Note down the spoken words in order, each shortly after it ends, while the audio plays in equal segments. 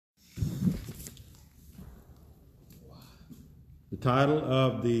title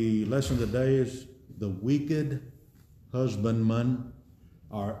of the lesson today is The Wicked Husbandman,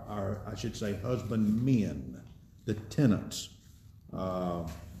 or I should say husbandmen, the tenants.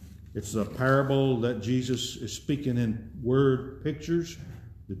 It's a parable that Jesus is speaking in word pictures.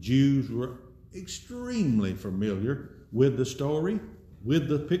 The Jews were extremely familiar with the story, with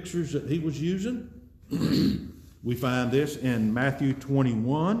the pictures that he was using. We find this in Matthew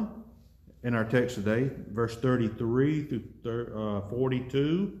 21 in our text today, verse 33 through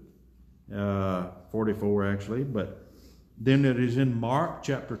 42, 44 actually, but then it is in Mark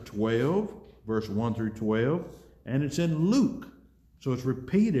chapter 12, verse 1 through 12, and it's in Luke. So it's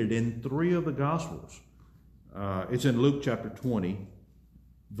repeated in 3 of the Gospels. It's in Luke chapter 20,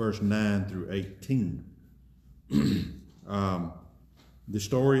 verse 9 through 18. The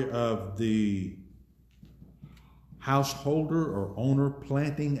story of the householder or owner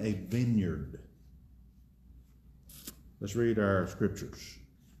planting a vineyard. Let's read our scriptures.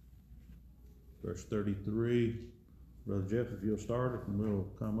 Verse 33. Brother Jeff, if you'll start it and we'll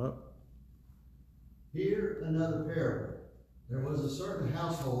come up. Hear another parable. There was a certain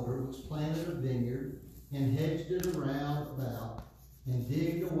householder which planted a vineyard and hedged it around about, and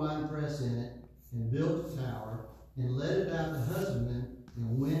digged a winepress in it, and built a tower, and let it out to husbandmen,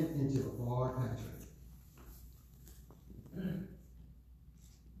 and went into a far country.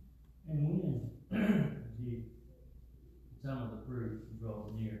 And when the time of the fruit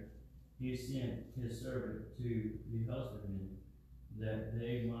draws near, he sent his servant to the husbandmen, that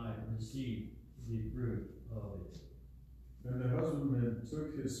they might receive the fruit of it. And the husbandman took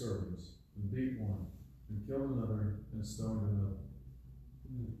his servants, and beat one, and killed another, and stoned another.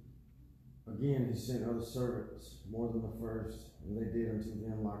 Again he sent other servants, more than the first, and they did unto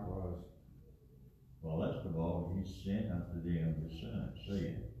them likewise. Well, last of all, he sent unto them his son,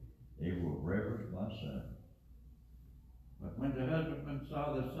 saying, They will reverence my son. But when the husbandmen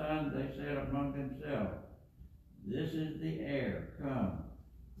saw the son, they said among themselves, This is the heir. Come,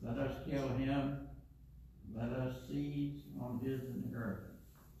 let us kill him. Let us seize on his inheritance.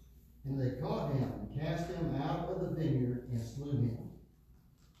 And they caught him, and cast him out of the vineyard, and slew him.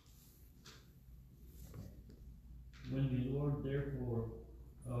 When the Lord therefore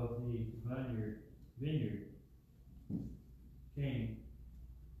of the vineyard came,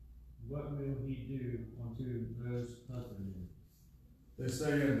 what will he do unto those husbandmen? They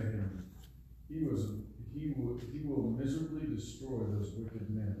say unto him, He will miserably destroy those wicked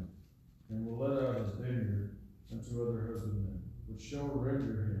men, and will let out his vineyard unto other husbandmen, which shall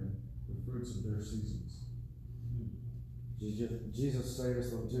render him the fruits of their seasons. Jesus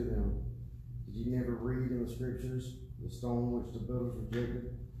saith unto them, Did ye never read in the scriptures, the stone which the builders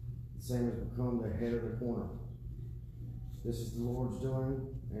rejected, the same has become the head of the corner. This is the Lord's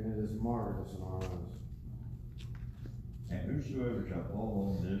doing, and it is marvelous in our eyes. And whosoever shall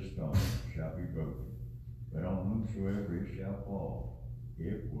fall on this stone shall be broken, but on whomsoever it shall fall,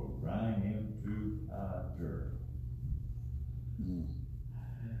 it will grind him to powder.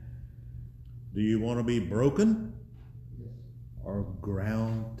 Do you want to be broken or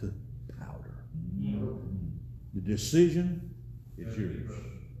ground to powder? The decision is yours.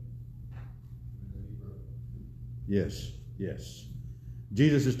 Yes, yes.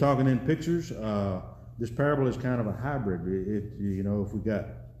 Jesus is talking in pictures. This parable is kind of a hybrid. If we got,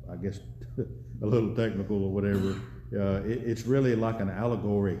 I guess, a little technical or whatever, it's really like an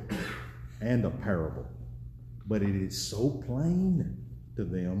allegory and a parable. But it is so plain to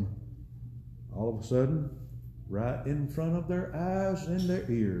them, all of a sudden, right in front of their eyes and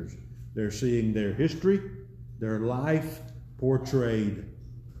their ears. They're seeing their history, their life portrayed.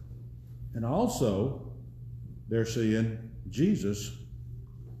 And also, they're seeing Jesus,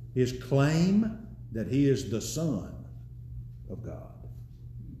 his claim that he is the Son of God.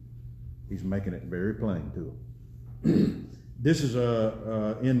 He's making it very plain to them. This is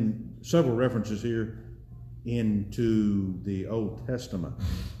in several references here into the Old Testament,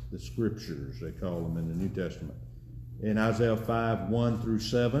 the scriptures, they call them in the New Testament. In Isaiah 5, 1 through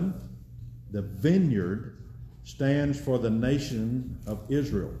 7, the vineyard stands for the nation of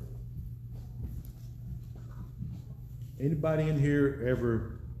Israel. Anybody in here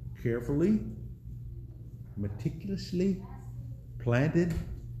ever carefully, meticulously planted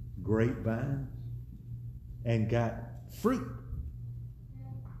grapevines and got fruit?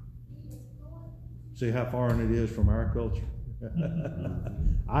 See how foreign it is from our culture?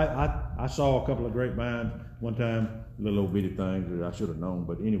 I saw a couple of grapevines one time, little old bitty things that I should have known,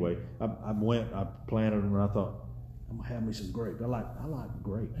 but anyway, I planted them, and I thought, I'm gonna have me some grapes. I like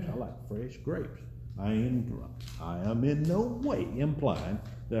grapes. I like fresh grapes. I am in no way implying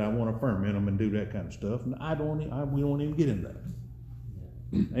that I want to ferment them and do that kind of stuff, and we won't even get into that.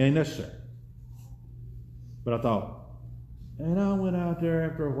 Ain't necessary. But I thought, and I went out there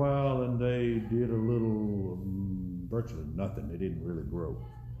after a while and they did a little, virtually nothing. They didn't really grow.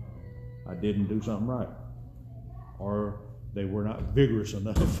 I didn't do something right. Or they were not vigorous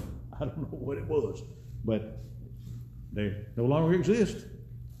enough. I don't know what it was. But they no longer exist.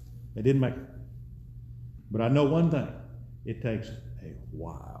 They didn't make it. But I know one thing. It takes a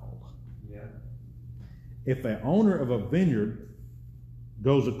while. Yeah. If an owner of a vineyard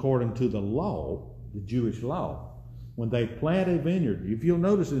goes according to the law, the Jewish law, when they plant a vineyard, if you'll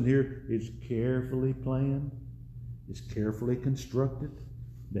notice in here, it's carefully planned, it's carefully constructed.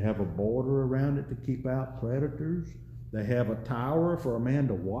 They have a border around it to keep out predators. They have a tower for a man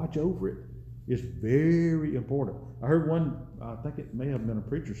to watch over it. It's very important. I heard one, I think it may have been a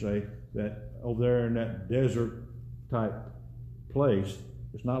preacher say that over there in that desert type place,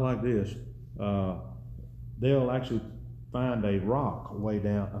 it's not like this. They'll actually find a rock way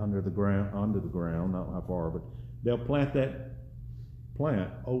down under the ground, not how far, but they'll plant that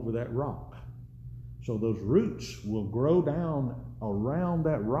plant over that rock. So those roots will grow down around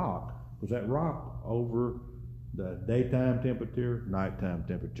that rock, because that rock over the daytime temperature, nighttime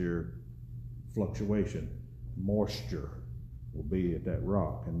temperature fluctuation, moisture will be at that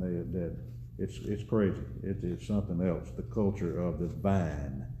rock, and it's crazy. It's something else. The culture of the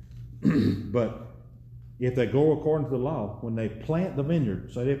vine. But if they go according to the law, when they plant the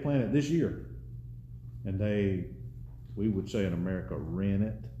vineyard, say they plant it this year, and we would say in America, rent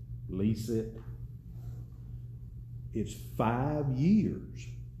it, lease it, it's 5 years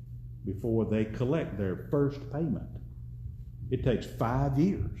before they collect their first payment. It takes 5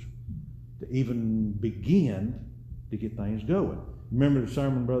 years to even begin to get things going. Remember the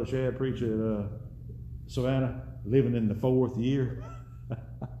sermon Brother Shad preached at Savannah, living in the 4th year?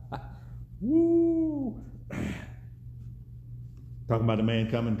 Woo! Talking about a man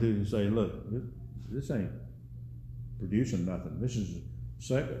coming to and saying, look, this ain't producing nothing. This is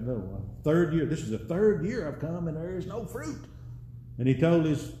third year. This is the 3rd year I've come and there is no fruit. And he told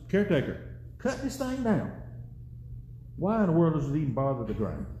his caretaker, cut this thing down. Why in the world does it even bother the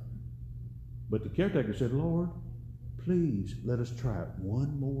ground? But the caretaker said, Lord, please let us try it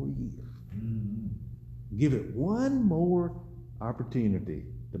one more year. Mm-hmm. Give it one more opportunity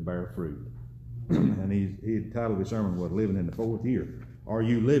to bear fruit. And he titled his sermon was Living in the 4th Year. Are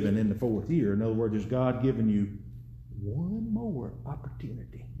you living in the 4th year? In other words, is God giving you one more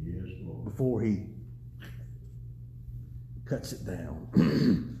opportunity before he cuts it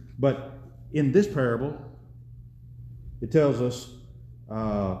down? But in this parable, it tells us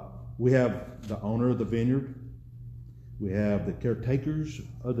we have the owner of the vineyard, we have the caretakers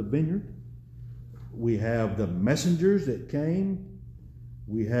of the vineyard, we have the messengers that came,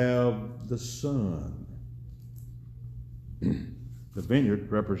 we have the son. The vineyard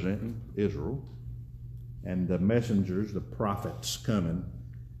representing Israel, and the messengers, the prophets coming,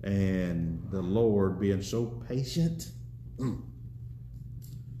 and the Lord being so patient.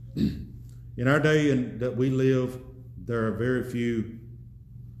 In our day that we live, there are very few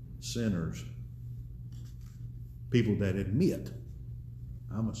sinners, people that admit,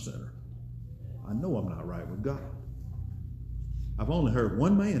 I'm a sinner. I know I'm not right with God. I've only heard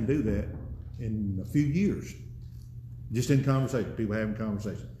one man do that in a few years, just in conversation, people having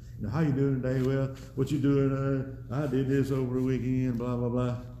conversation. You know, how you doing today? Well, what you doing? I did this over the weekend, blah, blah,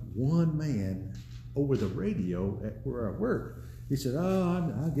 blah. One man over the radio at where I work, he said,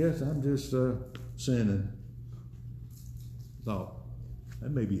 I guess I'm just sinning. Thought,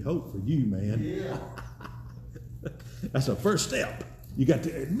 that may be hope for you, man. Yeah. That's the first step. You got to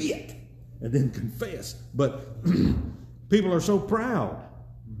admit and then confess. But people are so proud.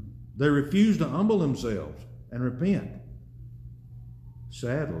 They refuse to humble themselves and repent.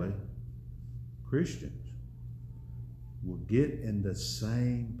 Sadly, Christians will get in the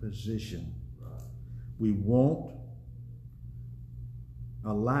same position. We won't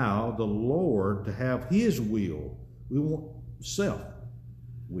allow the Lord to have His will. We want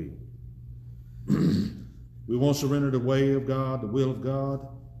self-will. We won't surrender the way of God, the will of God.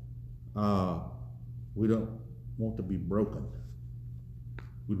 We don't want to be broken.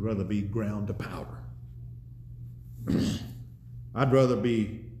 We'd rather be ground to powder. I'd rather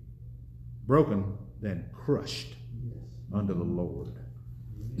be broken than crushed under the Lord.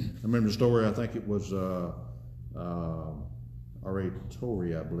 I remember the story, I think it was R.A.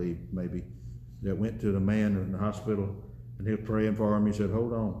 Torrey, I believe, maybe, that went to the man in the hospital, and he was praying for him. He said,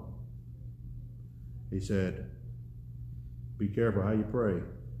 hold on. He said, be careful how you pray,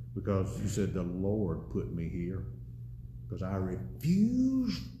 because he said, the Lord put me here, because I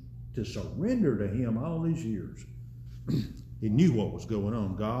refused to surrender to Him all these years. He knew what was going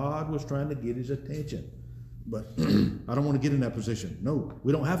on. God was trying to get his attention. But I don't want to get in that position. No,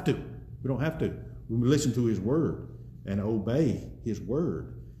 we don't have to. We don't have to. We listen to his word and obey his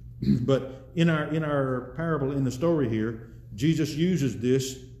word. But in our parable, in the story here, Jesus uses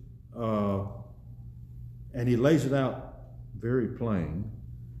this and he lays it out very plain.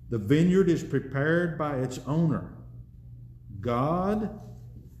 The vineyard is prepared by its owner. God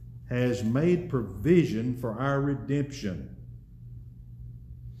has made provision for our redemption.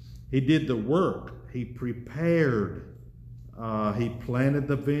 He did the work. He prepared. He planted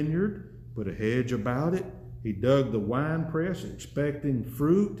the vineyard, put a hedge about it. He dug the wine press, expecting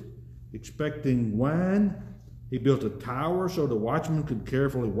fruit, expecting wine. He built a tower so the watchman could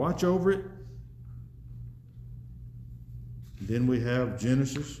carefully watch over it. Then we have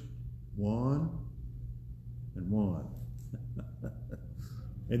Genesis 1 and 1.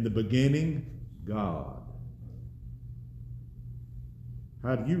 In the beginning, God.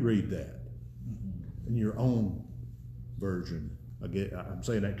 How do you read that in your own version? Again, I'm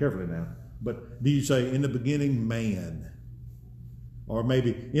saying that carefully now. But do you say, in the beginning, man? Or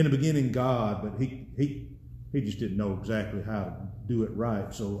maybe, in the beginning, God, but he just didn't know exactly how to do it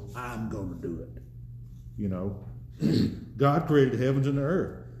right, so I'm going to do it. You know? God created the heavens and the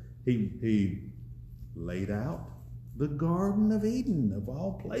earth. He laid out the Garden of Eden, of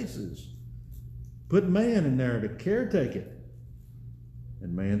all places. Put man in there to caretake it.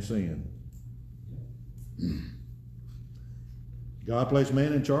 And man sinned. God placed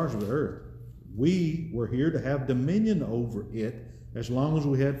man in charge of the earth. We were here to have dominion over it as long as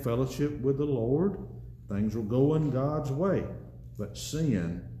we had fellowship with the Lord. Things were going God's way. But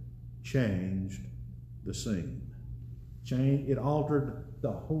sin changed the scene. It altered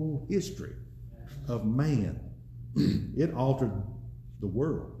the whole history of man. It altered the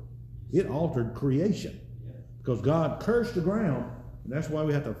world. It altered creation. Because God cursed the ground, and that's why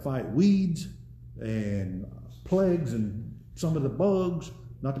we have to fight weeds and plagues and some of the bugs,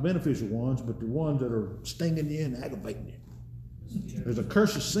 not the beneficial ones, but the ones that are stinging you and aggravating you. There's a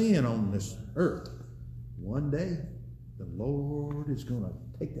curse of sin on this earth. One day, the Lord is going to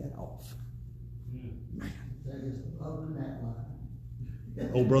take that off. Man. That is above the net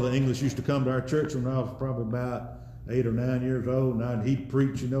line. Old Brother English used to come to our church when I was probably about 8 or 9 years old, and he'd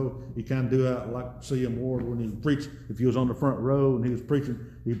preach, you know. He kind of do that like C.M. Ward when he preached. If he was on the front row and he was preaching,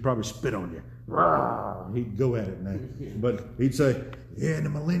 he'd probably spit on you. Rah! He'd go at it now. But he'd say, yeah, in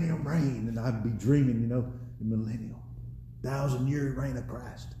the millennium reign. And I'd be dreaming, you know, the millennium, 1,000-year reign of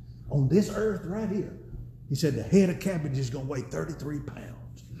Christ. On this earth right here. He said the head of cabbage is going to weigh 33 pounds.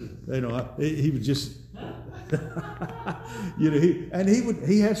 You know, he was just, you know,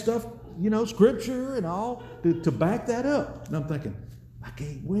 he had stuff, you know, scripture and all to back that up. And I'm thinking, I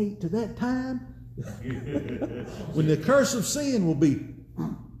can't wait to that time when the curse of sin will be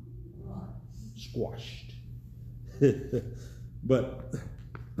squashed. But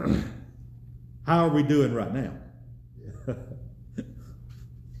how are we doing right now?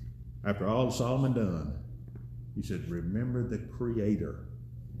 After all Solomon done, he said, remember the Creator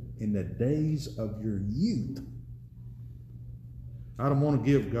in the days of your youth. I don't want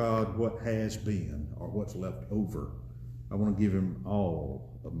to give God what has been or what's left over. I want to give him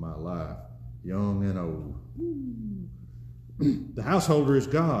all of my life, young and old. The householder is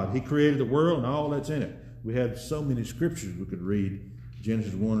God. He created the world and all that's in it. We have so many scriptures we could read.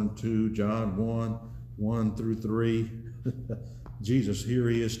 Genesis 1 and 2, John 1, 1 through 3. Jesus, here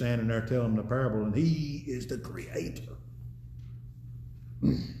he is standing there telling the parable, and he is the creator.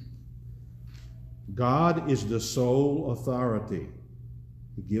 God is the sole authority.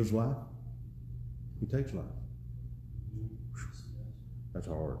 He gives life. He takes life. That's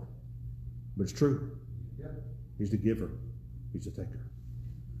hard. But it's true. He's the giver. He's the taker.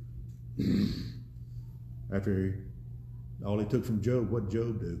 After all he took from Job, what did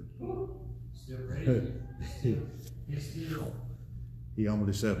Job do? Still ready. He humbled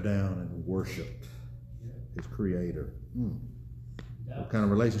himself down and worshiped his creator. What kind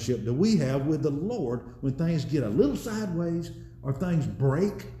of relationship do we have with the Lord when things get a little sideways, or things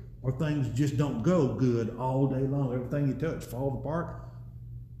break, or things just don't go good all day long? Everything you touch falls apart.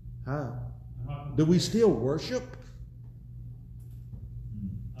 How? Do we still worship?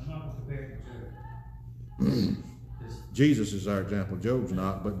 I'm not prepared to. Jesus is our example. Job's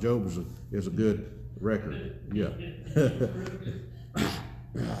not, but Job is a good record. Yeah.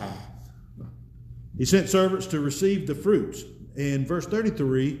 He sent servants to receive the fruits. In verse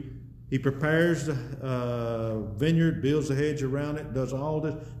 33, he prepares the vineyard, builds a hedge around it, does all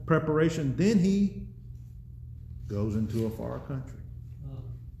this preparation. Then he goes into a far country.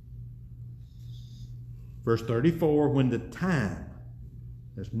 Verse 34, when the time,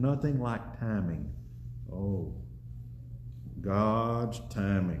 there's nothing like timing. Oh, God's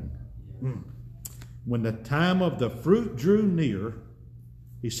timing. When the time of the fruit drew near,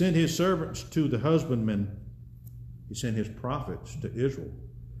 he sent his servants to the husbandmen. He sent his prophets to Israel.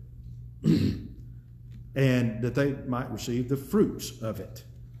 And that they might receive the fruits of it.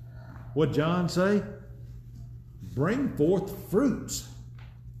 What John say? Bring forth fruits,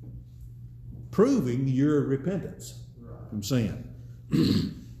 proving your repentance from sin.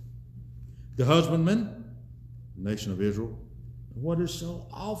 The husbandmen, the nation of Israel. What is so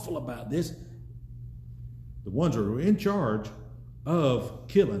awful about this? The ones that were in charge of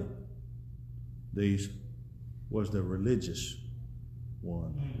killing these was the religious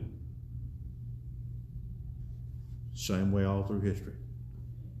one. Same way all through history.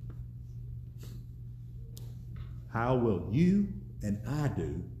 How will you and I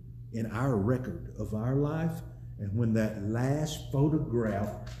do in our record of our life, and when that last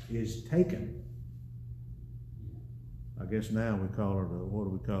photograph is taken? I guess now we call it what do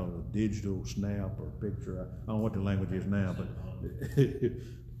we call it? A digital snap or picture. I don't know what the language is now, but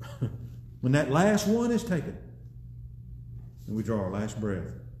when that last one is taken and we draw our last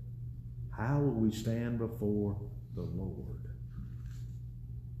breath, how will we stand before the Lord?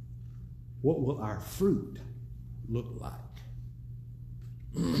 What will our fruit look like?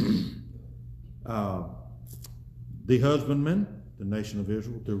 The husbandmen, the nation of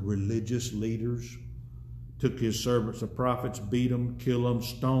Israel, the religious leaders, took his servants, the prophets, beat them, killed them,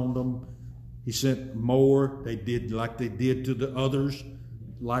 stoned them. He sent more. They did like they did to the others,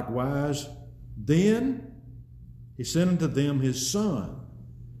 likewise. Then he sent unto them his son.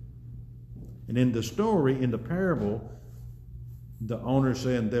 And in the story, in the parable, the owner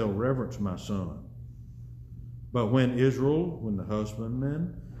saying, they'll reverence my son. But when the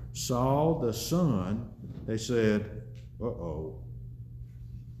husbandmen saw the son, they said, uh-oh,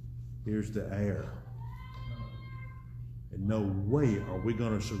 here's the heir. And no way are we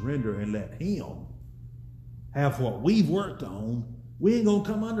going to surrender and let him have what we've worked on. We ain't going to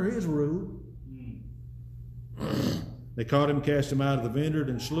come under his rule. They caught him, cast him out of the vineyard,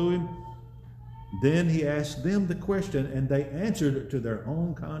 and slew him. Then he asked them the question, and they answered to their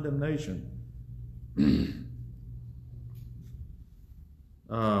own condemnation.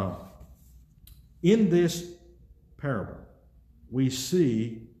 In this parable, we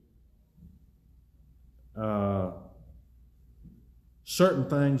see certain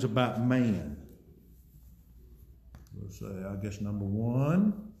things about man. We'll say, I guess, number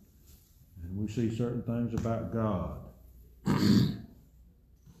one, and we see certain things about God.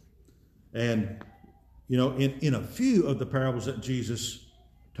 And, you know, in a few of the parables that Jesus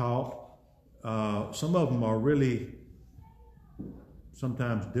taught, some of them are really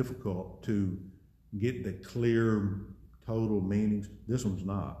sometimes difficult to get the clear, total meanings. This one's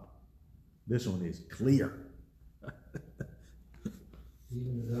not. This one is clear.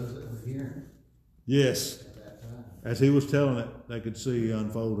 Even to those that were hearing Yes. at that time. As he was telling it, they could see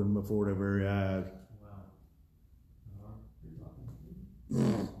unfolding before their very eyes.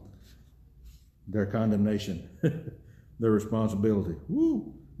 Their condemnation, their responsibility.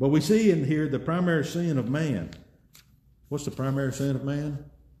 Woo. But we see in here the primary sin of man. What's the primary sin of man?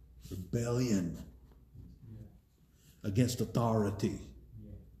 Rebellion against authority.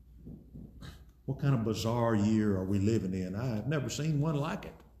 What kind of bizarre year are we living in? I've never seen one like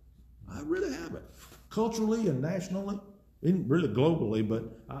it. I really haven't. Culturally and nationally, really globally, but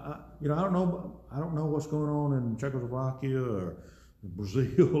I don't know what's going on in Czechoslovakia or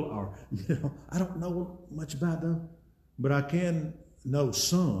Brazil, or I don't know much about them, but I can know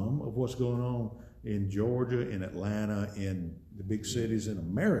some of what's going on in Georgia, in Atlanta, in the big cities in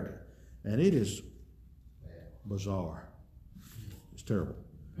America, and it is bizarre. It's terrible.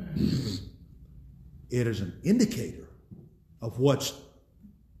 It is an indicator of what's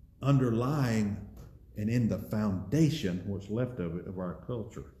underlying and in the foundation, what's left of it, of our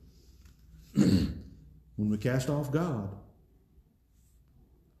culture. When we cast off God,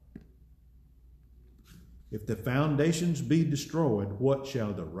 if the foundations be destroyed, what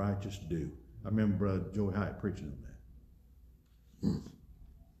shall the righteous do? I remember Brother Joey Hyatt preaching on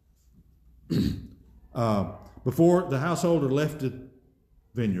that. Before the householder left the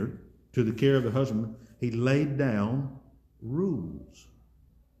vineyard to the care of the husband, he laid down rules,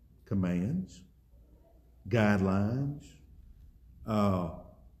 commands, guidelines.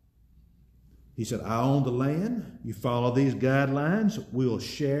 He said, I own the land. You follow these guidelines, we'll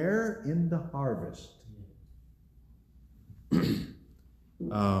share in the harvest.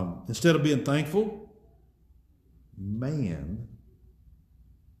 Instead of being thankful, man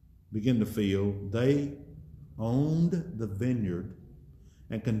began to feel they owned the vineyard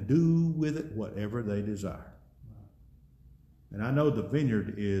and can do with it whatever they desire. And I know the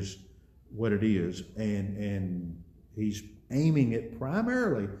vineyard is what it is, and he's aiming it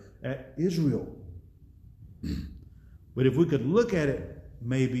primarily at Israel. But if we could look at it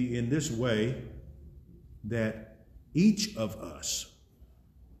maybe in this way, that each of us,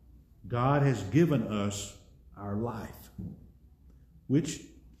 God has given us our life, which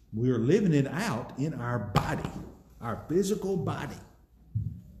we are living it out in our body, our physical body.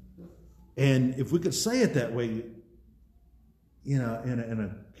 And if we could say it that way, in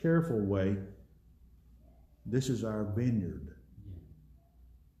a careful way, this is our vineyard.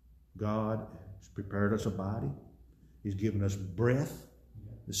 God has prepared us a body. He's given us breath,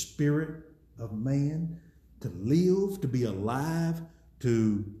 the spirit of man, to live, to be alive,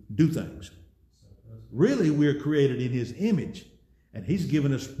 to do things. Really, we're created in his image, and he's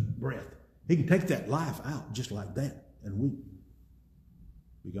given us breath. He can take that life out just like that, and we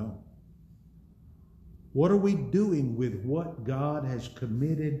be gone. What are we doing with what God has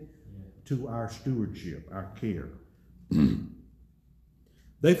committed to our stewardship, our care?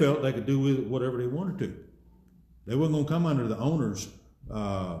 They felt they could do with it whatever they wanted to. They weren't going to come under the owner's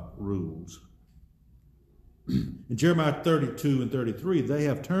rules. In Jeremiah 32 and 33, they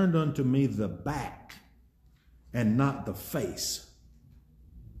have turned unto me the back and not the face.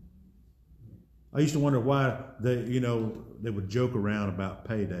 I used to wonder why they would joke around about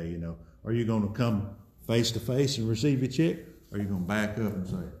payday. Are you going to come face to face and receive your check? Or are you going to back up and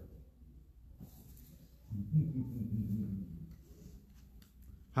say,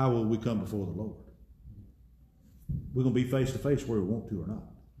 how will we come before the Lord? We're going to be face to face whether we want to or not.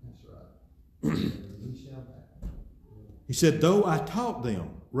 That's right. He said, though I taught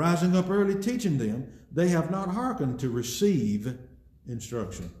them, rising up early, teaching them, they have not hearkened to receive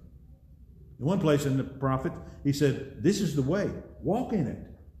instruction. In one place in the prophet, he said, this is the way, walk in it.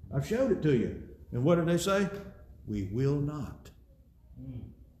 I've showed it to you. And what did they say? We will not.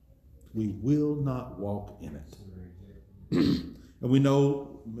 We will not walk in it. And we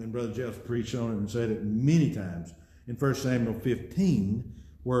know, and Brother Jeff preached on it and said it many times, in 1 Samuel 15,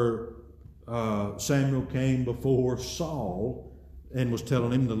 where Samuel came before Saul and was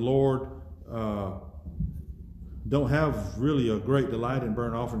telling him the Lord don't have really a great delight in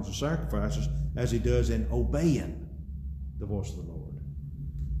burnt offerings and sacrifices as he does in obeying the voice of the Lord.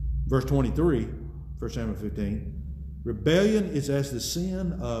 Verse 23, 1 Samuel 15, rebellion is as the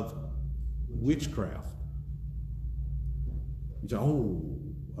sin of witchcraft. You say, oh,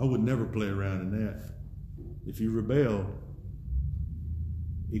 I would never play around in that. If you rebel,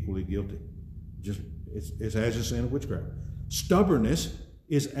 equally guilty. It's as a sin of witchcraft. Stubbornness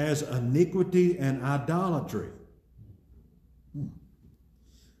is as iniquity and idolatry.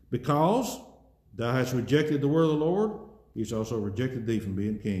 Because thou hast rejected the word of the Lord, he's also rejected thee from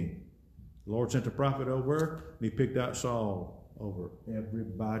being king. The Lord sent a prophet over, and he picked out Saul over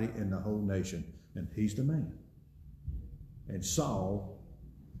everybody in the whole nation, and he's the man. And Saul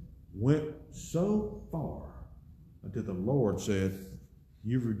went so far until the Lord said,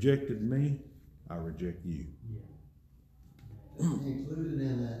 you've rejected me, I reject you. Included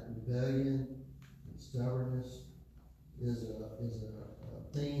in that rebellion and stubbornness is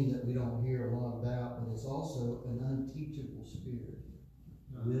a theme that we don't hear a lot about, but it's also an unteachable spirit.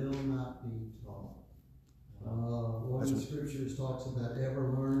 Will not be taught. One of the scriptures talks about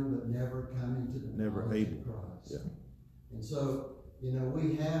ever learning but never coming to the knowledge of Christ. Yeah. And so,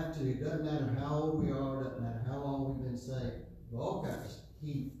 we have to, it doesn't matter how old we are, doesn't matter how long we've been saved, we all got to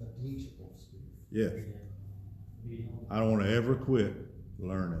keep a teachable spirit. Yeah. I don't want to ever quit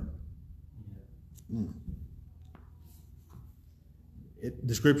learning.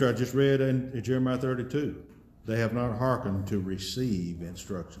 The scripture I just read in Jeremiah 32, they have not hearkened to receive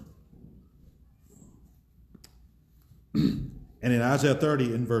instruction. And in Isaiah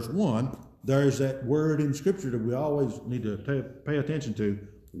 30 in verse 1, there's that word in scripture that we always need to pay attention to,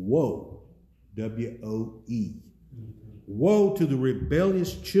 woe, W-O-E. Woe to the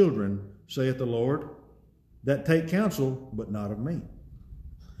rebellious children, saith the Lord, that take counsel, but not of me.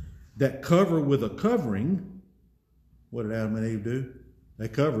 That cover with a covering. What did Adam and Eve do? They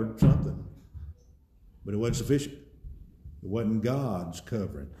covered something, but it wasn't sufficient. It wasn't God's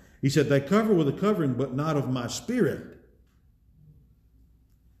covering. He said, they cover with a covering, but not of my spirit,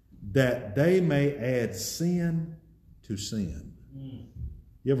 that they may add sin to sin.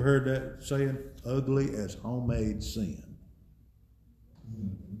 You ever heard that saying? Ugly as homemade sin.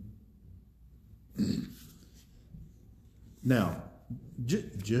 Now,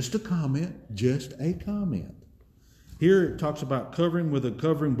 just a comment. Here it talks about covering with a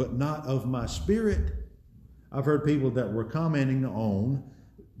covering, but not of my spirit. I've heard people that were commenting on,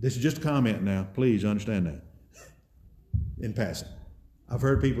 this is just a comment now, please understand that, in passing. I've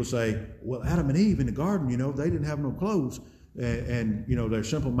heard people say, well, Adam and Eve in the garden, they didn't have no clothes. And they're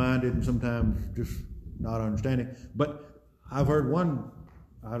simple-minded and sometimes just not understanding. But I've heard one,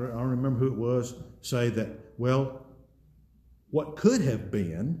 I don't remember who it was, say that, well, what could have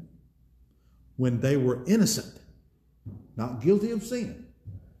been when they were innocent, not guilty of sin,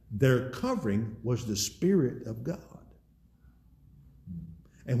 their covering was the Spirit of God.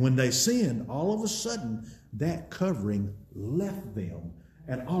 And when they sinned, all of a sudden, that covering left them.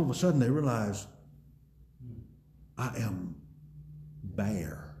 And all of a sudden, they realized, I am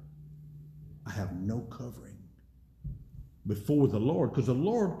bare. I have no covering before the Lord, because the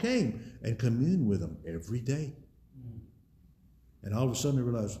Lord came and communed with them every day. And all of a sudden they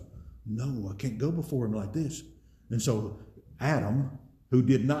realized, no, I can't go before him like this. And so Adam, who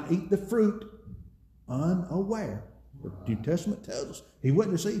did not eat the fruit, unaware, the New Testament tells us he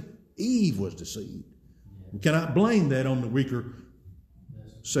wasn't deceived. Eve was deceived. We cannot blame that on the weaker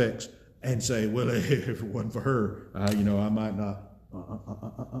sex and say, well, if it wasn't for her, I might not.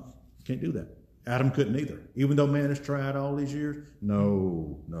 Can't do that. Adam couldn't either. Even though man has tried all these years,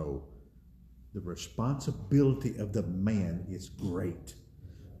 no. The responsibility of the man is great.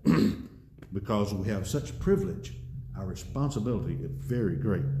 Because we have such privilege, our responsibility is very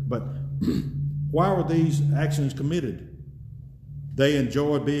great. But why were these actions committed? They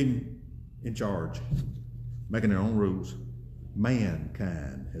enjoyed being in charge, making their own rules.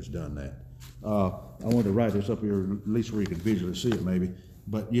 Mankind has done that. I wanted to write this up here, at least where you can visually see it maybe.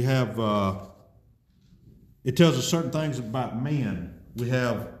 But you have, it tells us certain things about man. We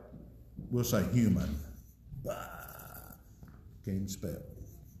have, we'll say human. Can't even spell.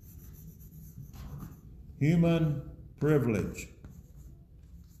 Human privilege.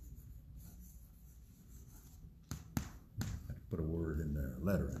 I put a word in there, a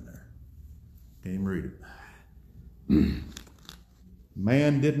letter in there. Can't even read it.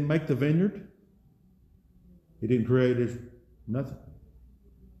 Man didn't make the vineyard. He didn't create nothing.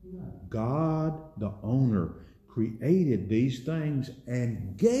 God, the owner, created these things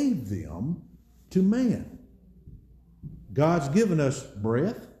and gave them to man. God's given us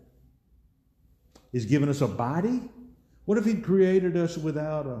breath. He's given us a body. What if he created us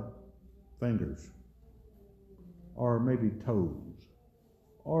without fingers? Or maybe toes?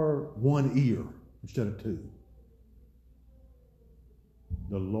 Or one ear instead of two?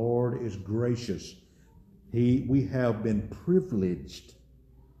 The Lord is gracious. We have been privileged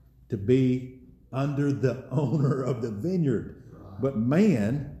to be under the owner of the vineyard. But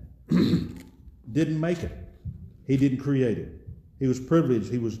man didn't make it. He didn't create it. He was privileged.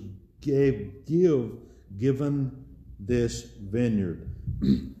 He was given this vineyard.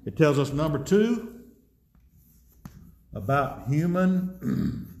 It tells us, number 2, about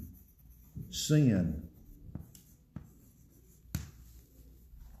human sin.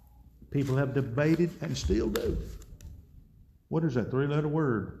 People have debated and still do. What is that 3-letter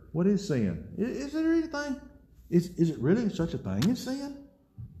word? What is sin? Is there anything? Is it really such a thing as sin?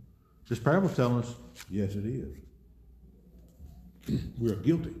 This parable is telling us, yes, it is. We are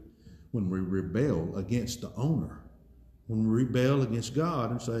guilty when we rebel against the owner. When we rebel against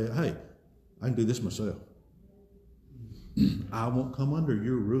God and say, hey, I can do this myself. I won't come under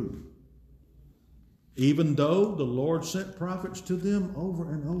your rule. Even though the Lord sent prophets to them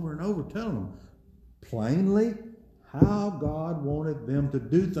over and over and over, telling them plainly how God wanted them to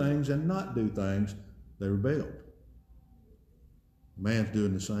do things and not do things, they rebelled. Man's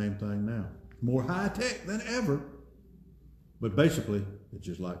doing the same thing now. More high-tech than ever. But basically, it's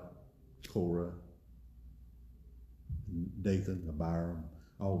just like Korah, Dathan, Abiram,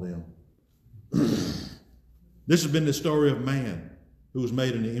 all them. This has been the story of man who was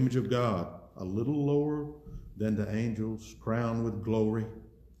made in the image of God, a little lower than the angels, crowned with glory.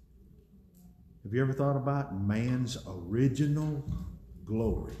 Have you ever thought about man's original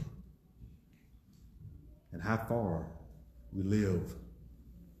glory and how far we live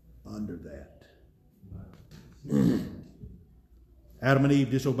under that? Adam and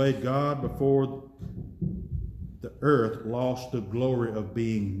Eve disobeyed God before the earth lost the glory of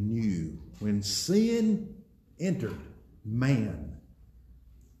being new. When sin entered man,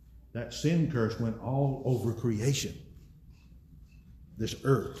 that sin curse went all over creation. This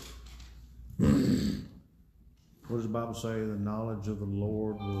earth. What does the Bible say? The knowledge of the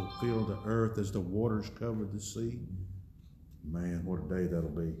Lord will fill the earth as the waters cover the sea. Man, what a day that'll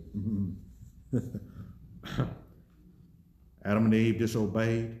be. Adam and Eve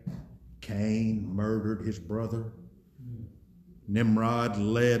disobeyed. Cain murdered his brother. Nimrod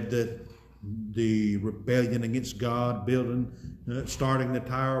led the the rebellion against God, building, starting the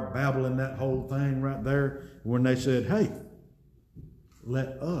Tower of Babel and that whole thing right there, when they said, hey, let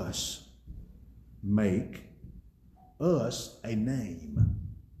us make us a name,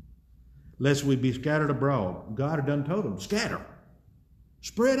 lest we be scattered abroad. God had done told them, scatter,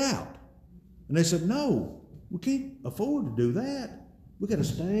 spread out. And they said, no, we can't afford to do that. We got to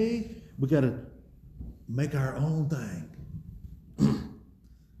stay. We got to make our own thing.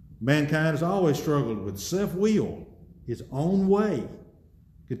 Mankind has always struggled with self-will, his own way,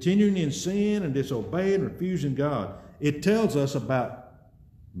 continuing in sin and disobeying and refusing God. It tells us about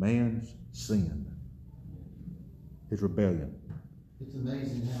man's sin, his rebellion. It's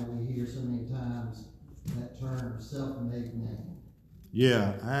amazing how we hear so many times that term self-made man.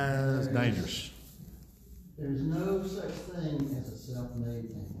 Yeah, that's dangerous. There's no such thing as a self-made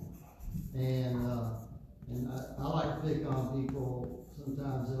man. And I like to pick on people.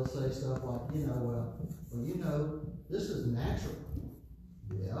 Sometimes they'll say stuff like, this is natural.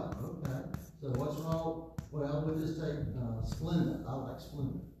 Yeah, okay. So what's wrong? Well, we'll just take Splenda. I like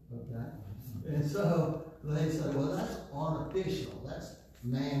Splenda, okay? And so they say, well, that's artificial. That's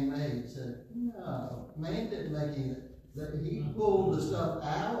man-made. Said, no, man didn't make any. He pulled the stuff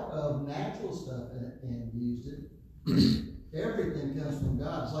out of natural stuff and used it. Everything comes from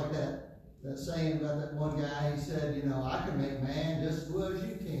God. It's like that saying about that one guy. He said, I can make man just as well as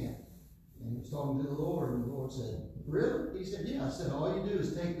you can. And he was talking to the Lord, and the Lord said, really? He said, yeah. I said, all you do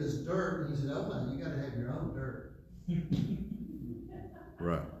is take this dirt. And he said, oh, no, you got to have your own dirt.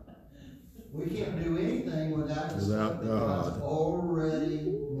 Right. We can't do anything without the stuff that God's already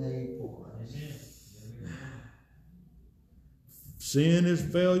made for us. Sin is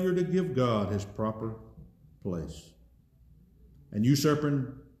failure to give God his proper place and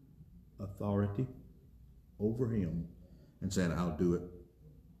usurping authority over him and saying, I'll do it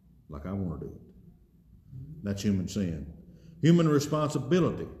like I want to do it. That's human sin. Human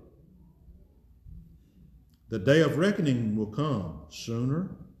responsibility. The day of reckoning will come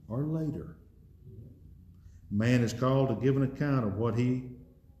sooner or later. Man is called to give an account of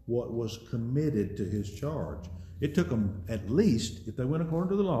what was committed to his charge. It took them at least, if they went according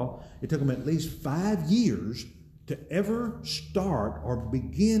to the law, it took them at least 5 years to ever start or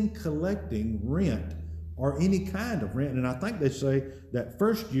begin collecting rent or any kind of rent. And I think they say that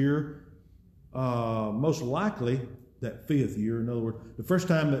first year, most likely that 5th year, in other words, the first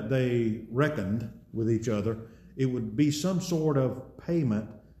time that they reckoned with each other, it would be some sort of payment,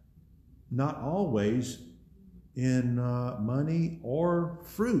 not always in money or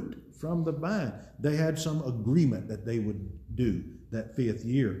fruit from the vine. They had some agreement that they would do that 5th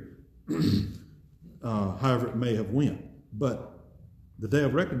year, however it may have went. But the day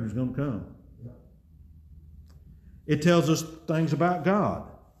of reckoning is going to come. It tells us things about God.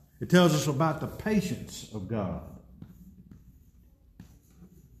 It tells us about the patience of God.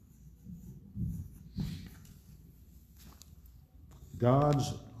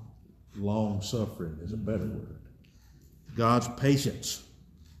 God's long-suffering is a better word. God's patience.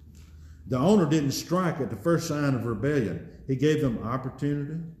 The owner didn't strike at the first sign of rebellion. He gave them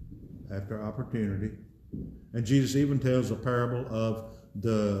opportunity after opportunity. And Jesus even tells a parable of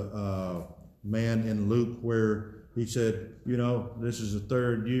the man in Luke where he said, this is the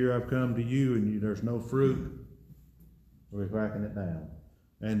 3rd year I've come to you and there's no fruit. We're cracking it down.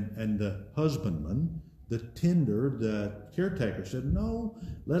 And the husbandman, the tender, the caretaker said, no,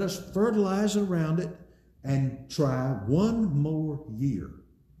 let us fertilize around it and try one more year,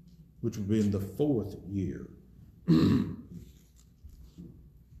 which would be in the 4th year. The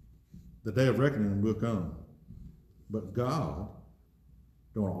day of reckoning will come. But God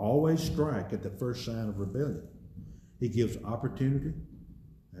don't always strike at the first sign of rebellion. He gives opportunity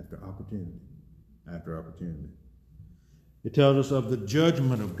after opportunity after opportunity. It tells us of the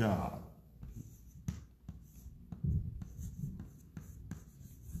judgment of God.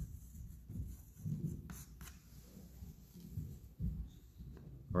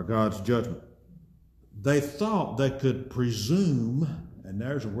 Or God's judgment. They thought they could presume, and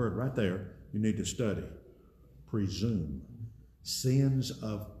there's a word right there you need to study. Presume. Sins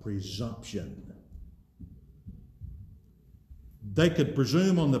of presumption. They could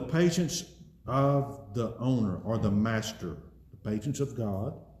presume on the patience of the owner or the master, the patience of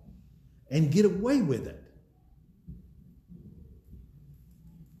God, and get away with it.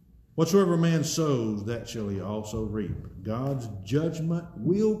 Whatsoever man sows, that shall he also reap. God's judgment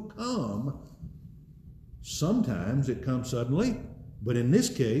will come. Sometimes it comes suddenly, but in this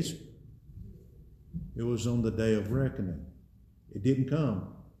case, it was on the day of reckoning. It didn't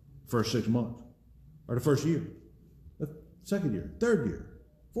come first 6 months, or the first year, the 2nd year, 3rd year,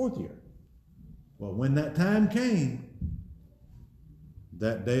 4th year. Well, when that time came,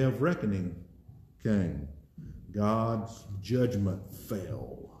 that day of reckoning came. God's judgment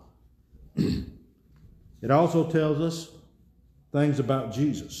fell. It also tells us things about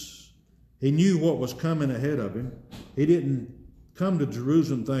Jesus. He knew what was coming ahead of him. He didn't come to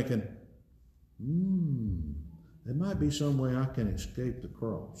Jerusalem thinking, there might be some way I can escape the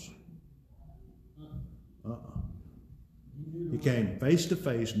cross. He came face to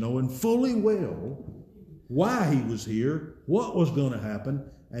face, knowing fully well why he was here, what was going to happen,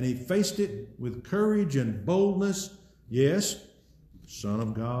 and he faced it with courage and boldness. Yes, Son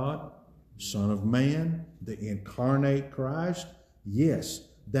of God, Son of Man, the incarnate Christ. Yes,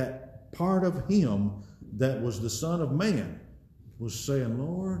 that part of him that was the Son of Man was saying,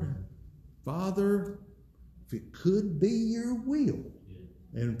 Lord, Father, if it could be your will,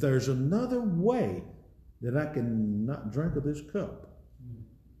 and if there's another way that I can not drink of this cup,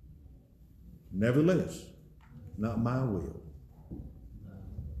 nevertheless, not my will.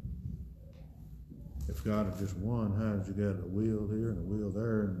 If God had just won, how did you got a wheel here and a wheel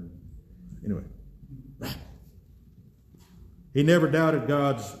there? And anyway, he never doubted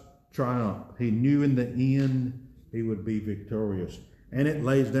God's triumph. He knew in the end he would be victorious. And it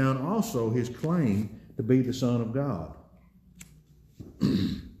lays down also his claim to be the Son of God.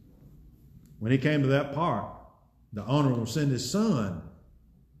 When he came to that part, the owner will send his son.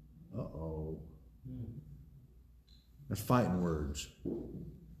 Uh-oh. That's fighting words.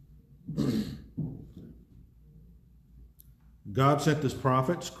 God sent his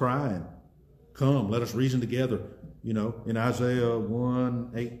prophets crying, come, let us reason together. You know, in Isaiah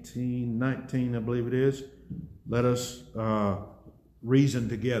 1, 18, 19, I believe it is, let us reason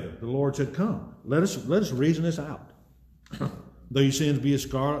together. The Lord said, come, let us reason this out. Though your sins be as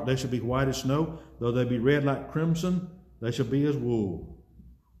scarlet, they shall be white as snow. Though they be red like crimson, they shall be as wool.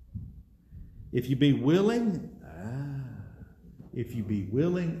 If you be willing, if you be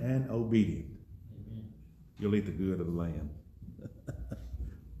willing and obedient, you'll eat the good of the land.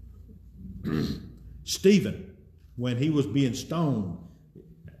 Stephen, when he was being stoned,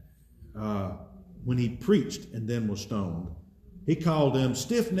 when he preached and then was stoned, he called them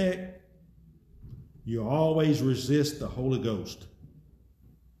stiff-necked. You always resist the Holy Ghost.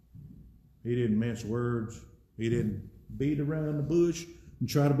 He didn't mince words. He didn't beat around the bush and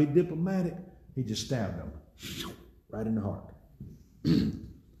try to be diplomatic. He just stabbed them right in the heart.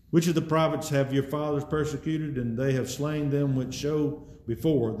 Which of the prophets have your fathers persecuted, and they have slain them which show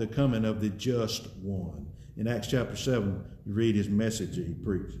before the coming of the just one? In Acts chapter 7, you read his message that he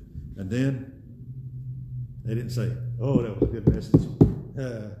preached. And then they didn't say, oh, that was a good message.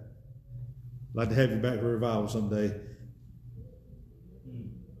 Like to have you back for revival someday.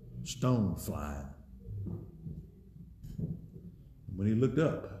 Stone flying. When he looked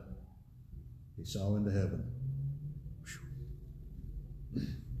up, he saw into heaven.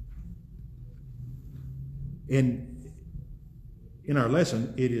 In our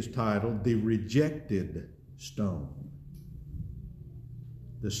lesson, it is titled The Rejected Stone.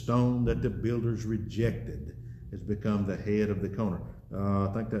 The stone that the builders rejected has become the head of the corner.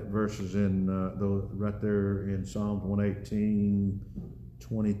 I think that verse is in right there in Psalms 118,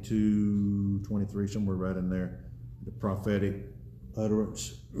 22, 23, somewhere right in there. The prophetic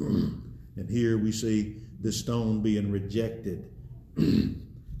utterance. And here we see the stone being rejected.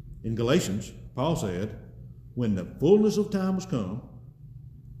 In Galatians, Paul said, when the fullness of time was come,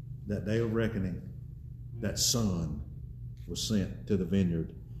 that day of reckoning, that son was sent to the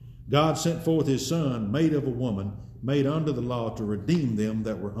vineyard. God sent forth his son, made of a woman, made under the law, to redeem them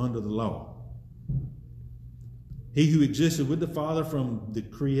that were under the law. He who existed with the Father from the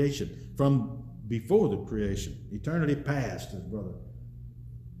creation, from before the creation, eternity past, his brother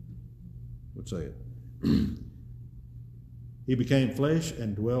would say it. He became flesh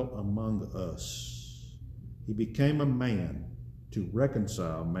and dwelt among us. He became a man to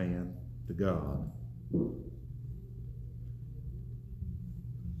reconcile man to God.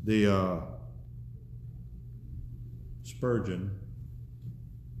 The Spurgeon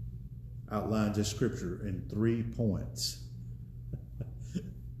outlines this scripture in 3 points.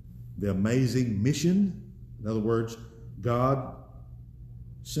 The amazing mission. In other words, God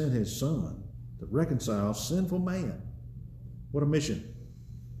sent his son to reconcile sinful man. What a mission.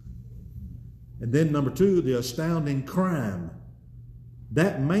 And then number 2, the astounding crime.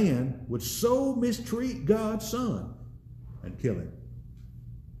 That man would so mistreat God's son and kill him.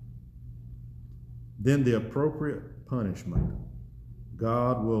 Then the appropriate punishment.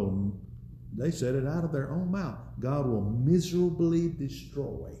 God will, they said it out of their own mouth, God will miserably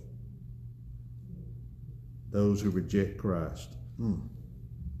destroy those who reject Christ.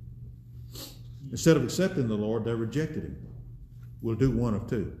 Instead of accepting the Lord, they rejected him. We'll do one of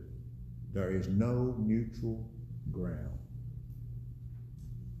two. There is no neutral ground.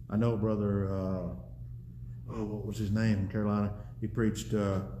 I know Brother, what was his name in Carolina? He preached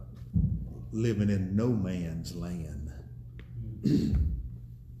living in no man's land. In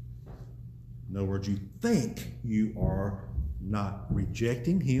other words, you think you are not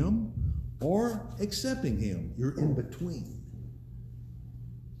rejecting him or accepting him. You're in between.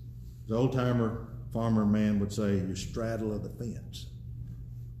 The old-timer farmer man would say, you're straddle of the fence.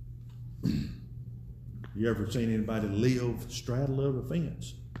 You ever seen anybody live straddle of the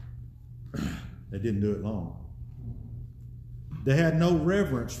fence? They didn't do it long. They had no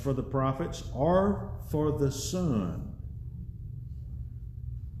reverence for the prophets or for the Son.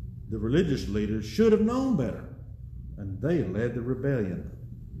 The religious leaders should have known better, and they led the rebellion.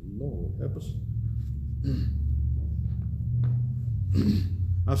 Lord, help us.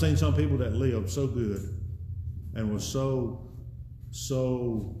 I've seen some people that lived so good and was so,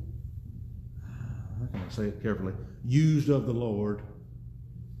 how can I say it carefully, used of the Lord.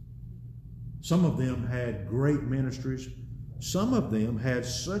 Some of them had great ministries. Some of them had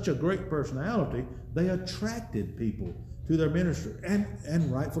such a great personality, they attracted people to their ministry.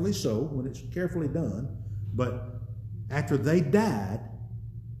 And rightfully so, when it's carefully done. But after they died,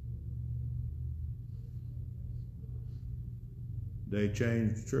 they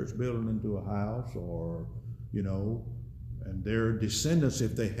changed the church building into a house, or, and their descendants,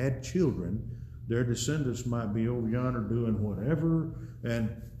 if they had children, their descendants might be over yonder doing whatever.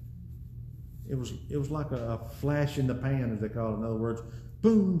 And it was like a flash in the pan, as they call it. In other words,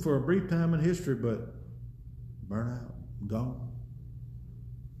 boom, for a brief time in history, but burn out, gone.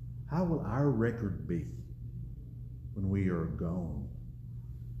 How will our record be when we are gone?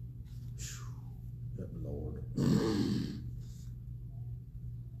 Whew, Lord.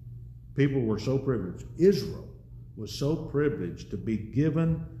 People were so privileged. Israel was so privileged to be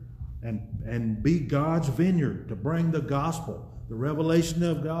given and be God's vineyard, to bring the gospel, the revelation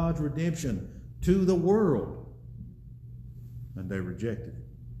of God's redemption to the world. And they rejected it.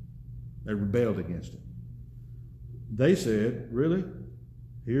 They rebelled against it. They said, really?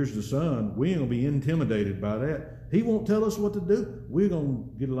 Here's the Son. We ain't going to be intimidated by that. He won't tell us what to do. We're going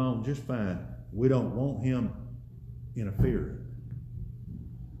to get along just fine. We don't want him interfering.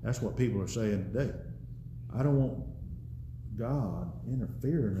 That's what people are saying today. I don't want God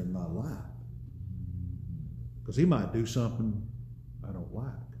interfering in my life, because he might do something I don't like.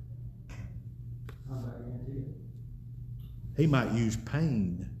 He might use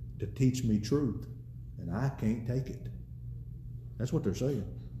pain to teach me truth, and I can't take it. That's what they're saying.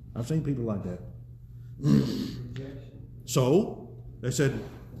 I've seen people like that. So they said,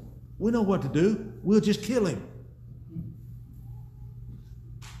 we know what to do. We'll just kill him.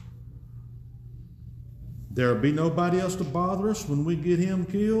 There'll be nobody else to bother us when we get him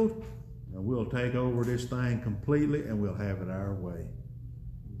killed, and we'll take over this thing completely, and we'll have it our way.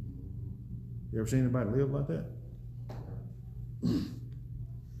 You ever seen anybody live like that?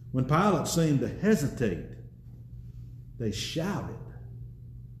 When Pilate seemed to hesitate, they shouted.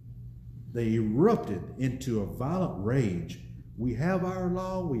 They erupted into a violent rage. We have our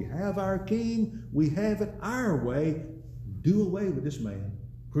law, we have our king, we have it our way. Do away with this man,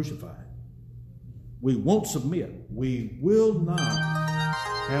 crucify him. We won't submit. We will not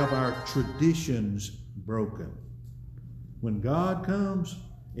have our traditions broken. When God comes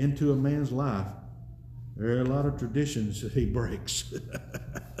into a man's life, there are a lot of traditions that he breaks.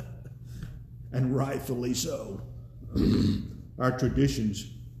 And rightfully so. Our traditions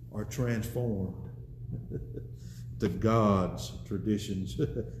are transformed to God's traditions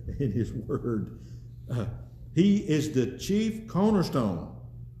in his word. He is the chief cornerstone.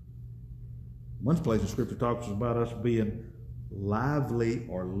 One place in Scripture talks about us being lively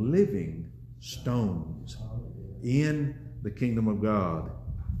or living stones in the kingdom of God.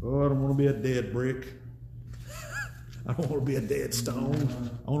 Oh, I don't want to be a dead brick. I don't want to be a dead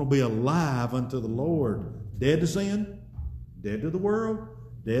stone. I want to be alive unto the Lord. Dead to sin, dead to the world,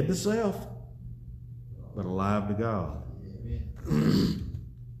 dead to self, but alive to God.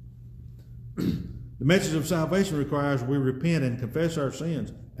 The message of salvation requires we repent and confess our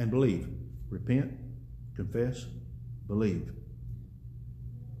sins and believe. Repent, confess, believe.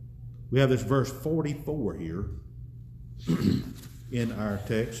 We have this verse 44 here in our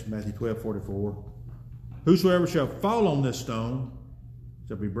text, Matthew 12:44. Whosoever shall fall on this stone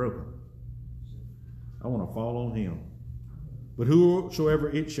shall be broken. I want to fall on him. But whosoever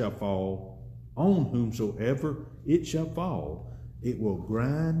it shall fall, on whomsoever it shall fall, it will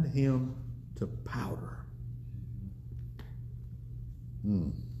grind him to powder.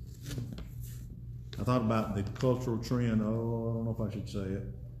 I thought about the cultural trend. Oh, I don't know if I should say it.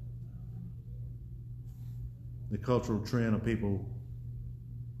 The cultural trend of people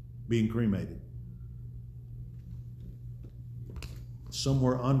being cremated.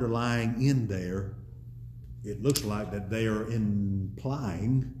 Somewhere underlying in there, it looks like that they are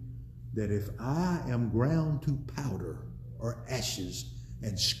implying that if I am ground to powder or ashes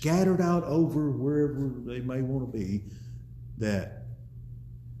and scattered out over wherever they may want to be, that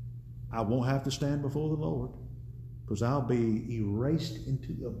I won't have to stand before the Lord, because I'll be erased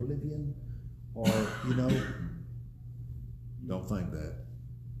into oblivion, or, don't think that.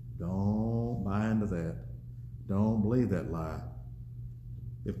 Don't buy into that. Don't believe that lie.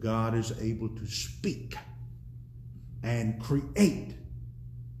 If God is able to speak and create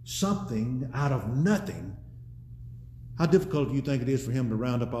something out of nothing, how difficult do you think it is for him to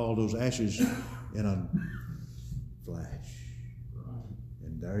round up all those ashes in a flash?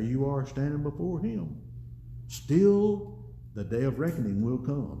 And there you are standing before him. Still, the day of reckoning will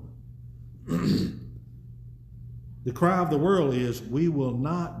come. The cry of the world is, we will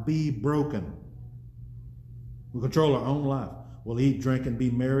not be broken. We control our own life. We'll eat, drink, and be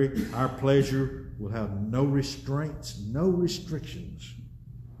merry. Our pleasure will have no restraints, no restrictions.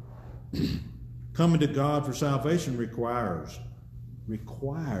 Coming to God for salvation requires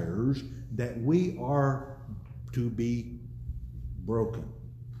that we are to be broken.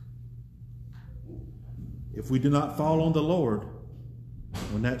 If we do not fall on the Lord,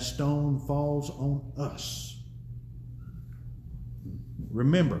 when that stone falls on us,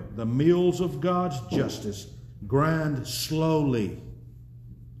 remember, the mills of God's justice grind slowly,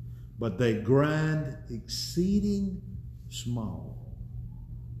 but they grind exceeding small.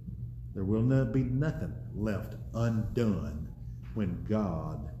 There will not be nothing left undone when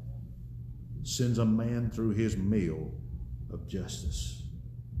God sends a man through his mill of justice.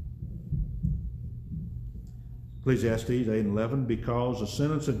 Ecclesiastes 8:11, because a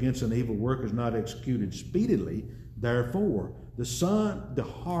sentence against an evil work is not executed speedily, therefore the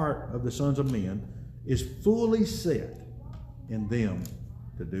heart of the sons of men is fully set in them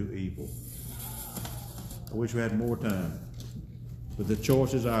to do evil. I wish we had more time, but the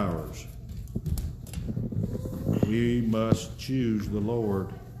choice is ours. We must choose the Lord,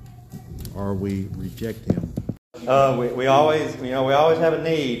 or we reject him. We always have a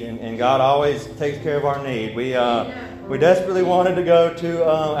need, and God always takes care of our need. We desperately wanted to go to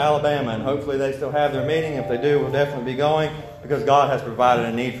Alabama, and hopefully they still have their meeting. If they do, we'll definitely be going, because God has provided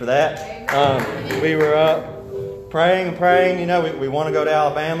a need for that. We were praying, we want to go to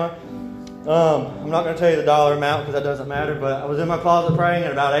Alabama. I'm not going to tell you the dollar amount because that doesn't matter, but I was in my closet praying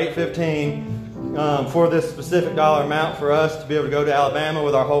at about 8:15 for this specific dollar amount for us to be able to go to Alabama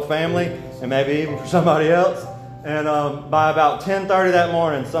with our whole family, and maybe even for somebody else. And by about 10:30 that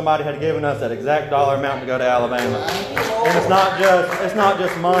morning, somebody had given us that exact dollar amount to go to Alabama. And it's not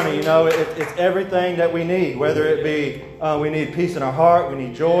just money, it's everything that we need. Whether it be we need peace in our heart, we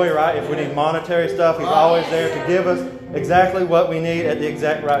need joy, right? If we need monetary stuff, he's always there to give us exactly what we need at the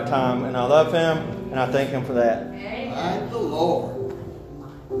exact right time. And I love him, and I thank him for that. Thank the Lord.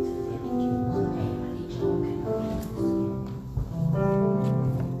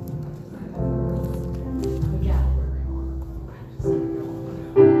 So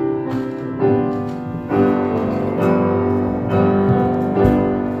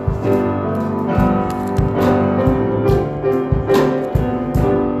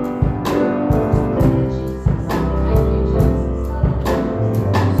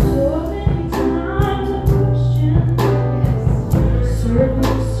many times I questioned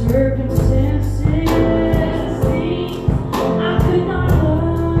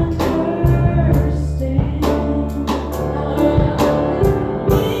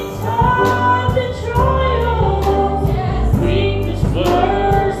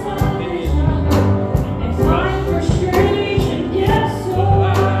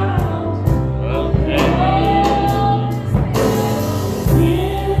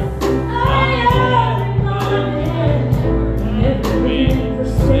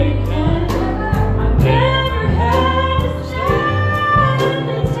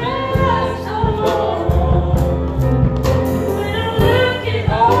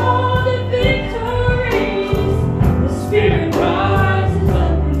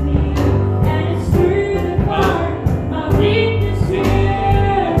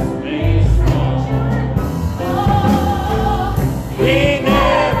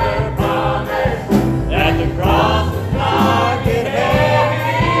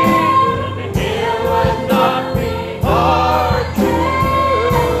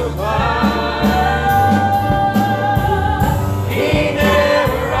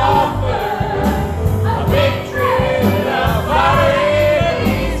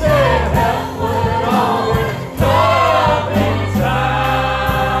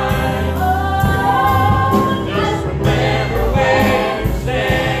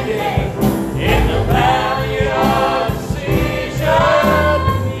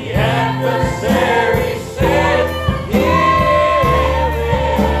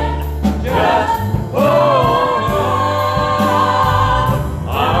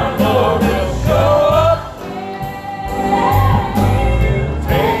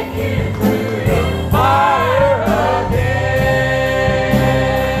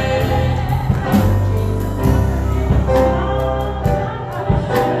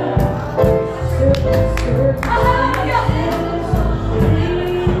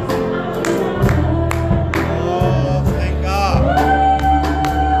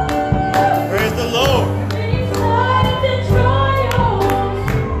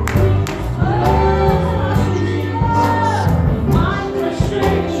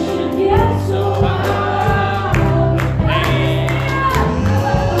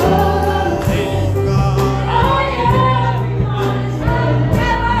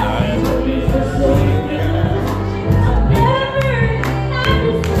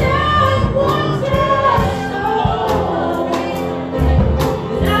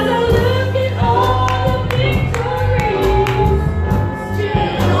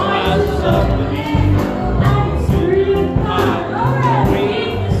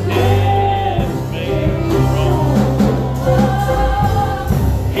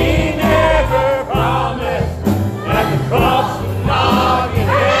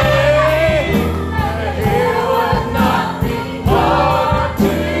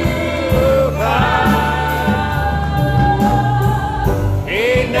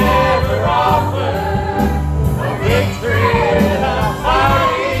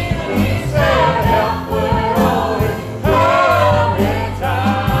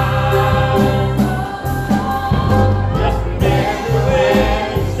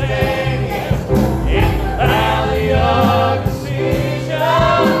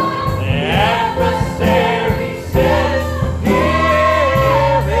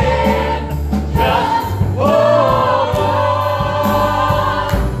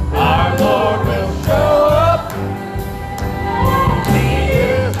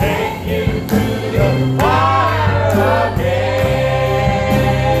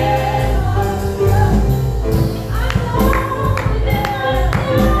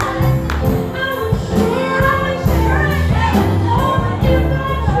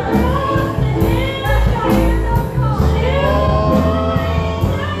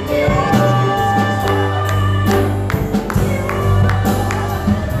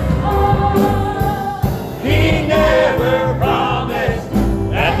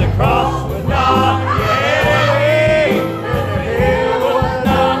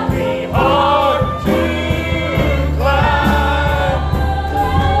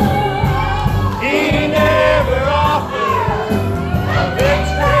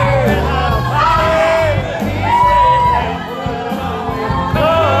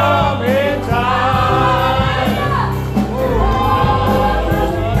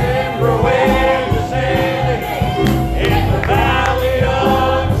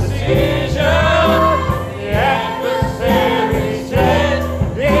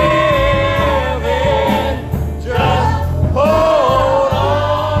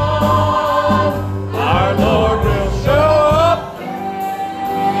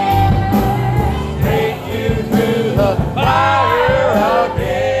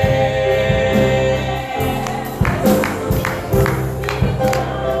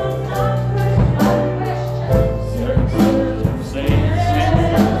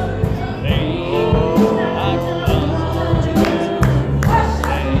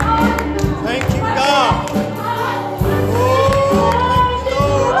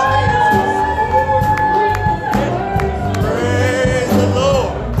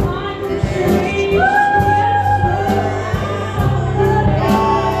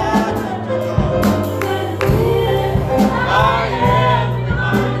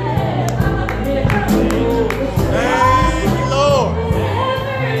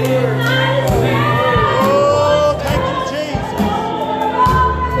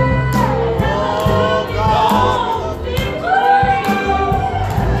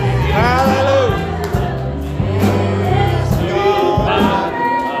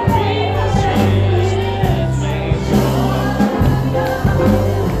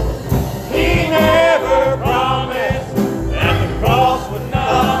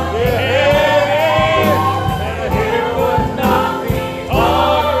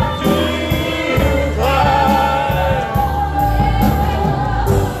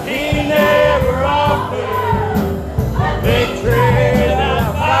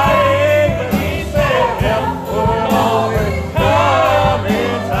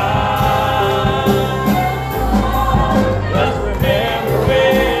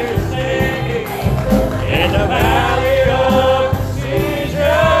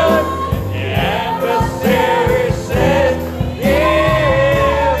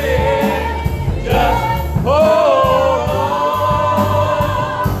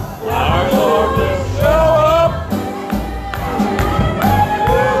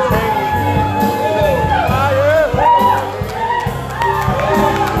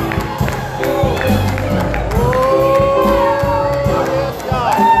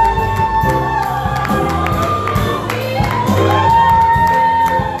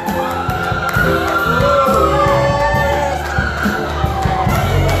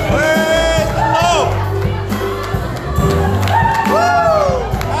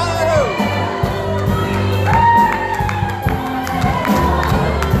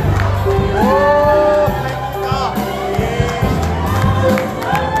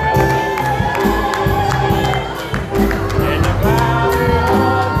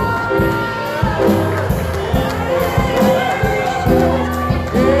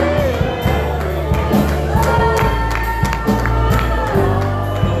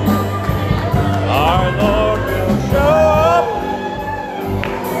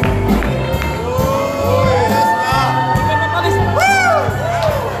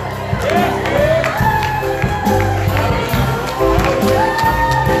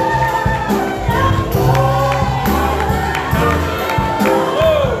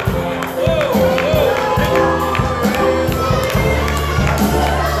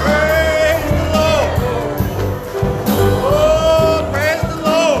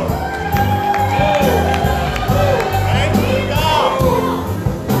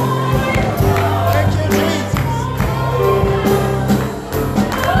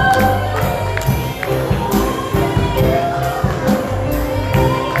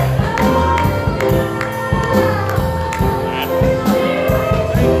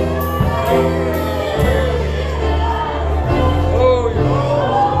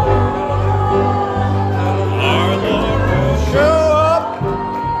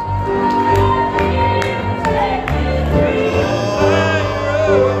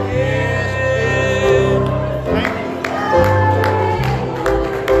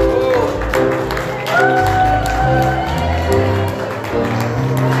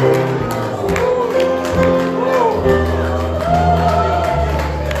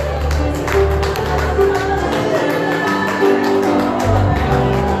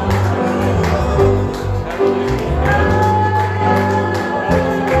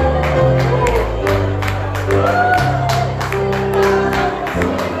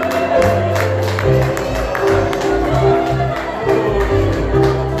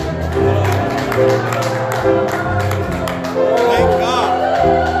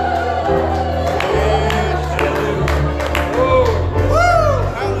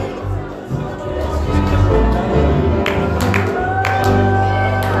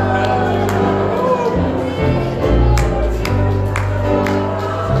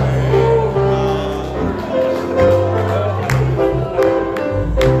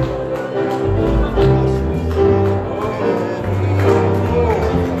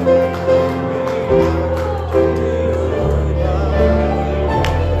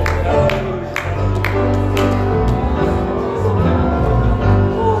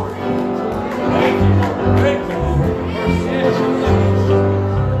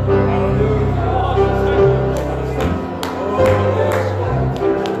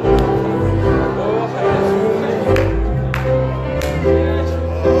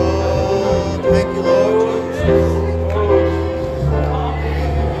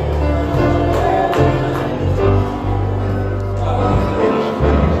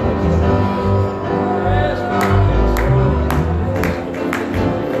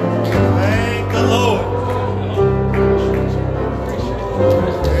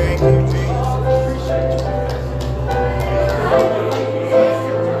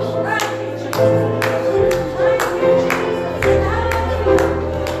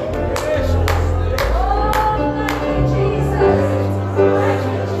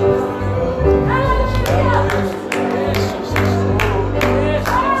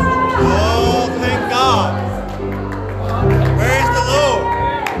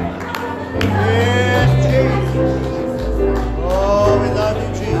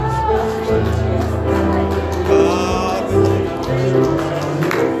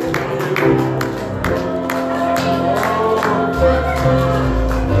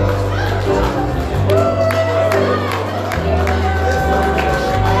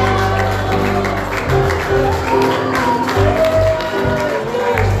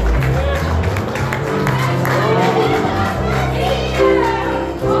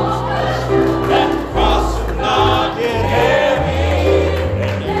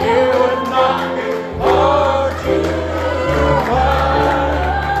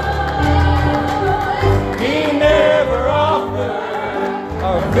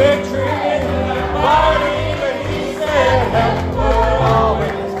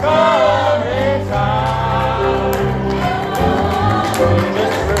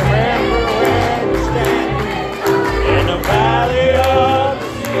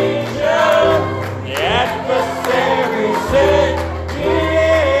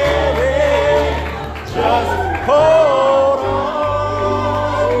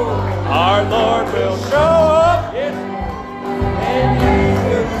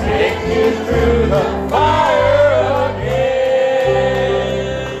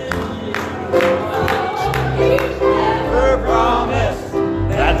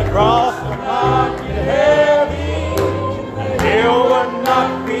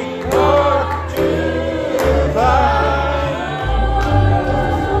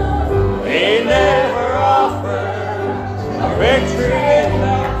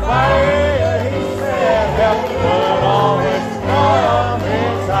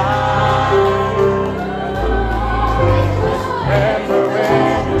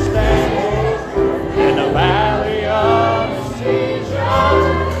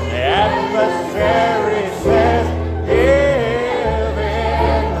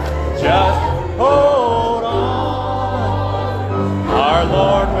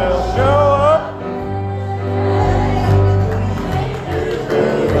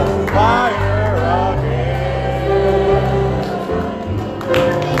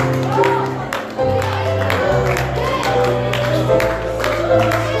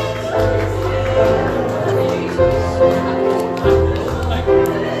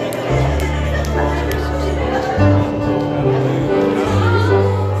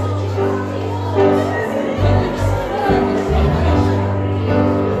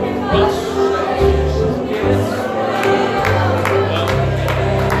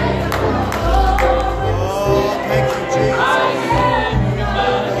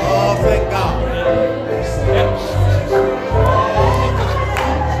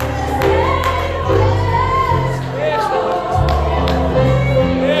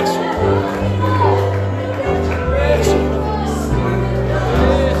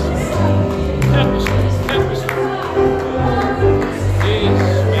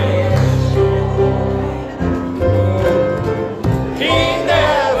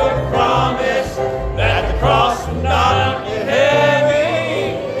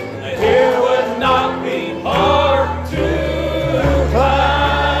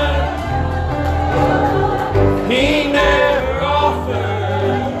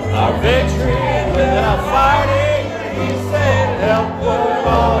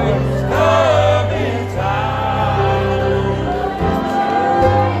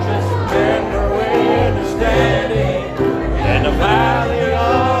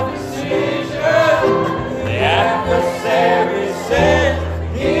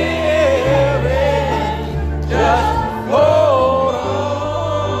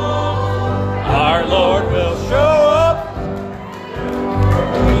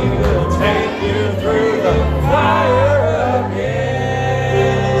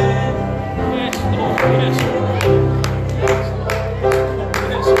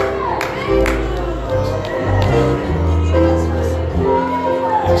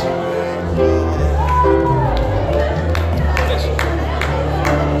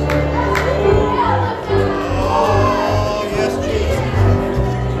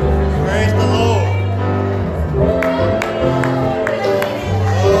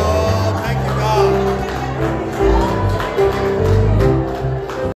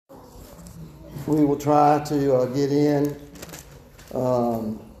Try to get in,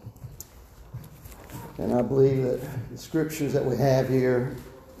 and I believe that the scriptures that we have here,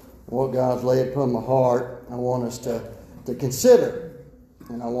 what God's laid upon my heart, I want us to consider,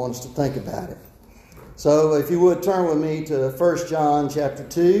 and I want us to think about it. So if you would turn with me to 1 John chapter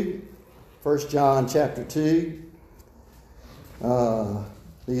 2. 1 John chapter 2.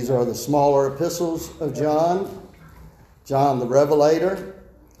 These are the smaller epistles of John. John the Revelator.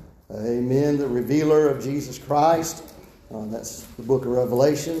 Amen. The revealer of Jesus Christ. That's the book of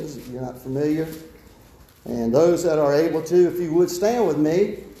Revelations, if you're not familiar. And those that are able to, if you would stand with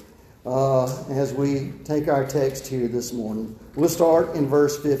me, as we take our text here this morning. We'll start in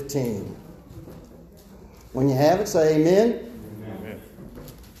verse 15. When you have it, say amen. Amen.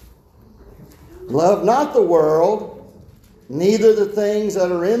 Love not the world, neither the things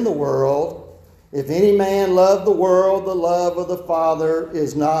that are in the world. If any man love the world, the love of the Father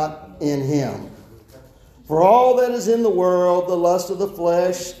is not in him. For all that is in the world, the lust of the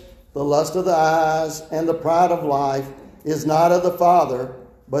flesh, the lust of the eyes, and the pride of life, is not of the Father,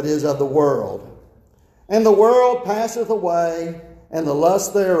 but is of the world. And the world passeth away, and the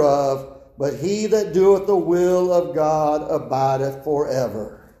lust thereof, but he that doeth the will of God abideth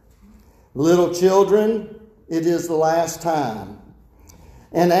forever. Little children, it is the last time.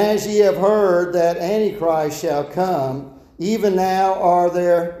 And as ye have heard that Antichrist shall come, even now are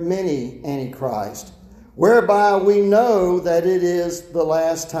there many Antichrists, whereby we know that it is the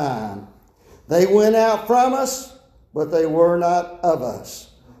last time. They went out from us, but they were not of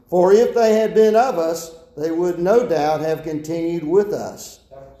us. For if they had been of us, they would no doubt have continued with us.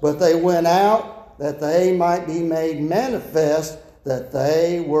 But they went out that they might be made manifest that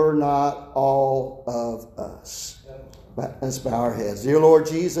they were not all of us. Let's bow our heads. Dear Lord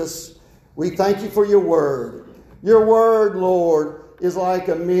Jesus, we thank you for your word. Your word, Lord, is like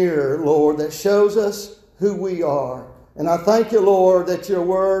a mirror, Lord, that shows us who we are. And I thank you, Lord, that your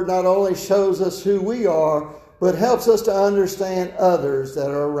word not only shows us who we are, but helps us to understand others that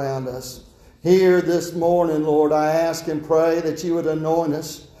are around us. Here this morning, Lord, I ask and pray that you would anoint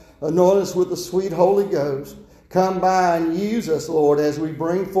us with the sweet Holy Ghost. Come by and use us, Lord, as we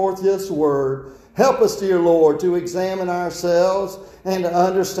bring forth this word. Help us, dear Lord, to examine ourselves and to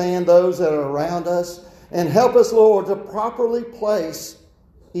understand those that are around us. And help us, Lord, to properly place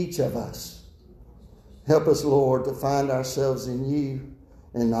each of us. Help us, Lord, to find ourselves in you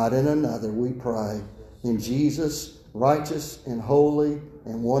and not in another, we pray. In Jesus' righteous and holy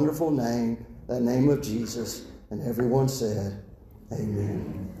and wonderful name, the name of Jesus. And everyone said,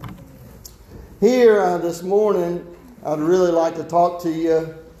 amen. Here this morning, I'd really like to talk to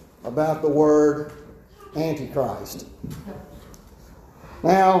you about the word Antichrist.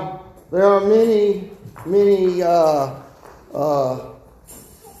 Now, there are many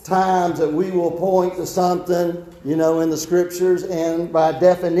times that we will point to something, in the scriptures, and by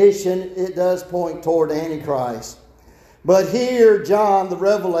definition, it does point toward Antichrist. But here, John the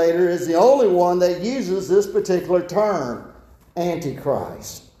Revelator is the only one that uses this particular term,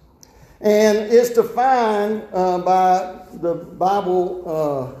 Antichrist. And it's defined by the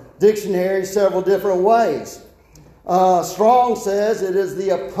Bible dictionary several different ways. Strong says it is the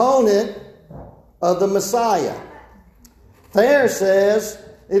opponent of the Messiah. Thayer says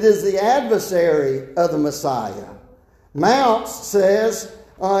it is the adversary of the Messiah. Mounts says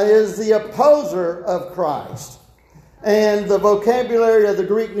is the opposer of Christ. And the vocabulary of the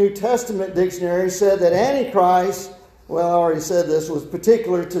Greek New Testament dictionary said that Antichrist, well, I already said this, was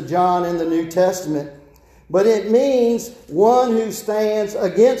particular to John in the New Testament. But it means one who stands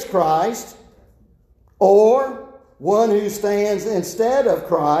against Christ or one who stands instead of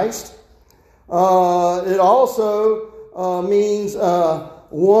Christ. It also means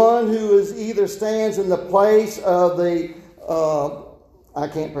one who is either stands in the place of the, I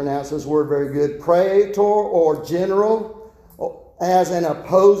can't pronounce this word very good, praetor or general, as an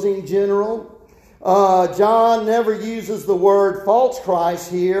opposing general. John never uses the word false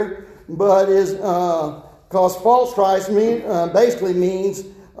Christ here, but is because false Christ basically means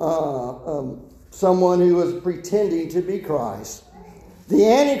someone who is pretending to be Christ. The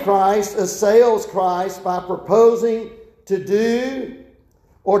Antichrist assails Christ by proposing to do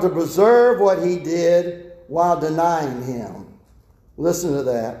or to preserve what he did while denying him. Listen to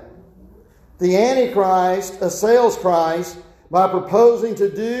that. The Antichrist assails Christ by proposing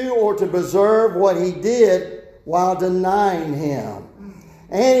to do or to preserve what he did while denying him.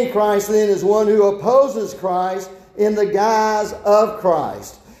 Antichrist then is one who opposes Christ in the guise of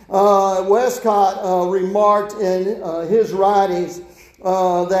Christ. Westcott remarked in his writings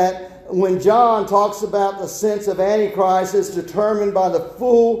that when John talks about the sense of Antichrist, it's determined by the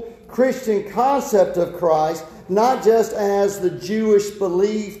full Christian concept of Christ, not just as the Jewish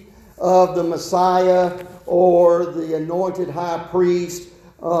belief of the Messiah or the anointed high priest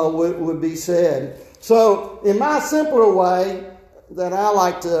would be said. So, in my simpler way that I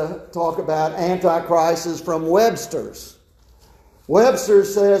like to talk about Antichrist is from Webster's. Webster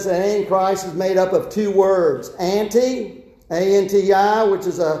says that Antichrist is made up of two words, anti, A-N-T-I, which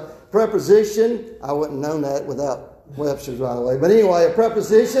is a preposition. I wouldn't have known that without Webster's, by the way. But anyway, a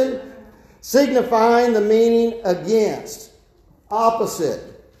preposition signifying the meaning against,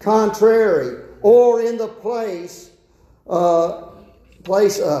 opposite, contrary, or in the place of.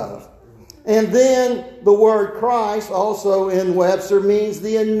 And then the word Christ also in Webster means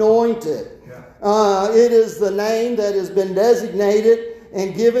the anointed. It is the name that has been designated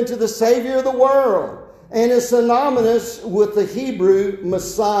and given to the Savior of the world, and is synonymous with the Hebrew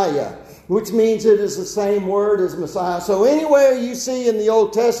Messiah, which means it is the same word as Messiah. So anywhere you see in the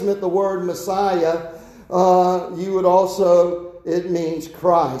Old Testament the word Messiah, you would also, it means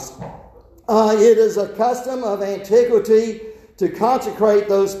Christ. It is a custom of antiquity to consecrate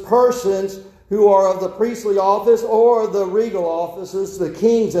those persons who are of the priestly office or the regal offices, the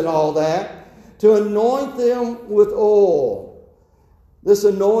kings and all that, to anoint them with oil. This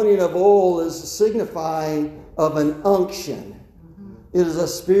anointing of oil is signifying of an unction. It is a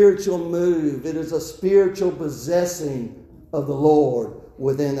spiritual move. It is a spiritual possessing of the Lord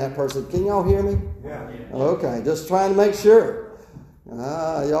within that person. Can y'all hear me? Yeah. Okay, just trying to make sure.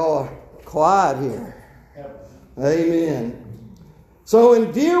 Y'all are quiet here. Amen. So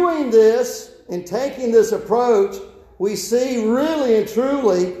in viewing this and taking this approach, we see really and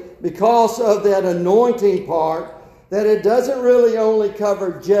truly, because of that anointing part, that it doesn't really only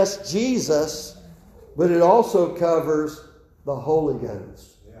cover just Jesus, but it also covers the Holy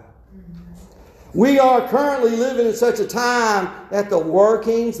Ghost. We are currently living in such a time that the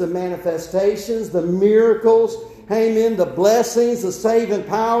workings, the manifestations, the miracles, amen, the blessings, the saving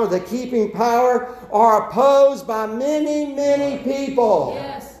power, the keeping power are opposed by many, many people.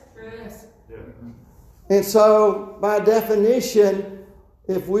 Yes. Yes. And so, by definition,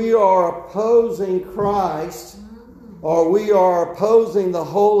 if we are opposing Christ or we are opposing the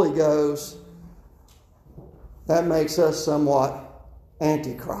Holy Ghost, that makes us somewhat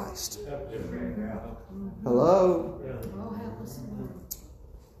antichrist. Hello?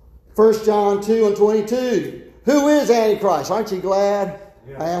 1 John 2 and 22. Who is Antichrist? Aren't you glad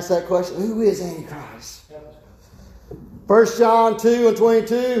I asked that question? Who is Antichrist? 1 John 2 and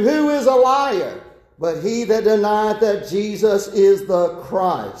 22. Who is a liar? But he that denieth that Jesus is the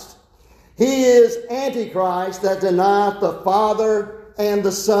Christ. He is Antichrist that denieth the Father and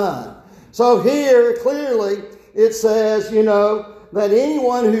the Son. So here, clearly, it says, that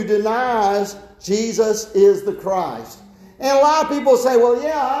anyone who denies Jesus is the Christ. And a lot of people say, well,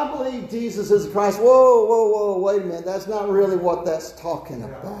 yeah, I believe Jesus is the Christ. Whoa, wait a minute. That's not really what that's talking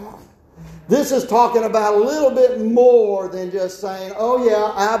about. This is talking about a little bit more than just saying, oh,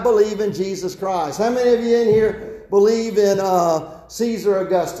 yeah, I believe in Jesus Christ. How many of you in here believe in Caesar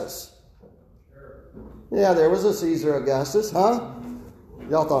Augustus? Yeah, there was a Caesar Augustus, huh?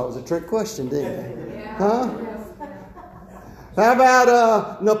 Y'all thought it was a trick question, didn't you? Huh? How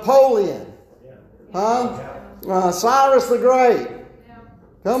about Napoleon? Huh? Cyrus the Great.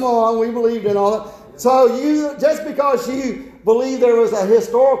 Come on, we believed in all that. So just because you believe there was a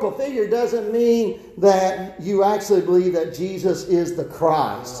historical figure doesn't mean that you actually believe that Jesus is the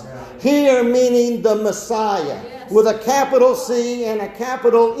Christ. Here meaning the Messiah. With a capital C and a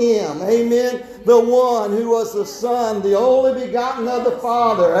capital M. Amen. The one who was the Son, the only begotten of the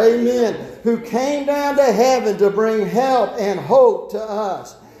Father. Amen. Who came down to heaven to bring help and hope to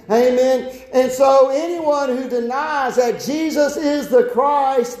us. Amen. And so anyone who denies that Jesus is the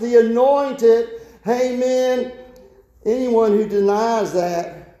Christ, the anointed, amen, anyone who denies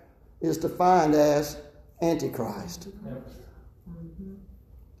that is defined as Antichrist.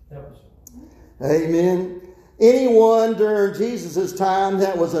 Amen. Anyone during Jesus' time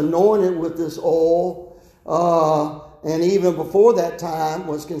that was anointed with this oil, and even before that time,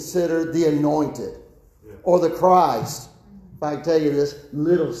 was considered the anointed or the Christ. If I can tell you this,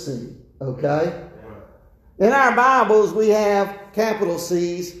 little c, okay? In our Bibles, we have capital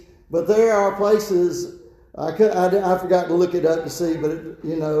C's, but there are places, I forgot to look it up to see, but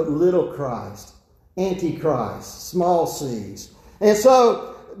little Christ, Antichrist, small c's. And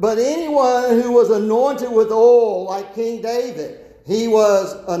so, but anyone who was anointed with oil, like King David, he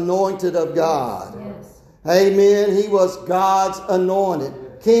was anointed of God. Yes. Amen. He was God's anointed.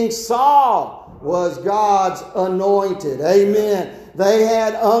 King Saul was God's anointed. Amen. They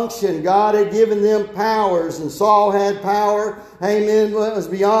had unction. God had given them powers, and Saul had power. Amen. It was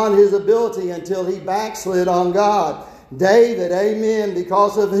beyond his ability until he backslid on God. David, amen,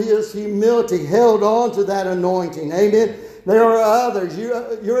 because of his humility, held on to that anointing. Amen. There are others.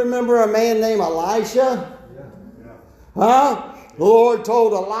 You remember a man named Elisha? Huh? The Lord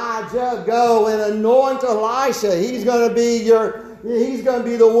told Elijah, go and anoint Elisha. He's going to be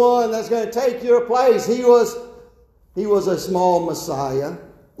the one that's going to take your place. He was a small Messiah.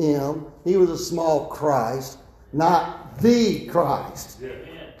 He was a small Christ, not the Christ.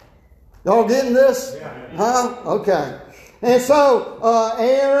 Y'all getting this? Huh? Okay. And so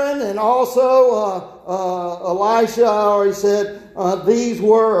Aaron and also Elisha, I already said, these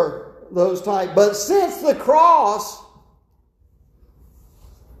were those type. But since the cross,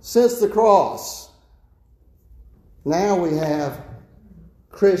 now we have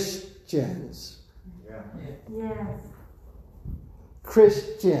Christians. Yes.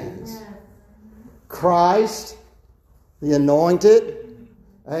 Christians. Yes. Christ, the anointed.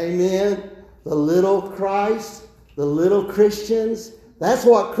 Amen. The little Christ, the little Christians. That's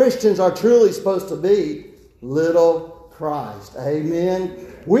what Christians are truly supposed to be. Little Christ.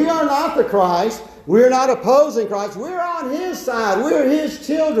 Amen. We are not the Christ. We're not opposing Christ. We're on His side. We're His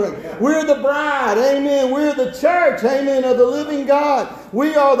children. We're the bride. Amen. We're the church. Amen. Of the living God.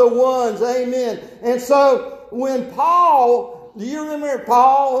 We are the ones. Amen. And so when Paul, do you remember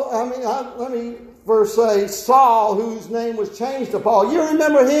Paul? Let me first say Saul, whose name was changed to Paul. You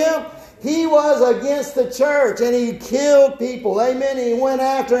remember him? He was against the church and he killed people. Amen. He went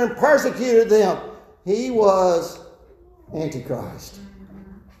after and persecuted them. He was Antichrist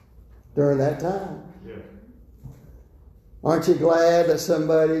during that time. Yeah. Aren't you glad that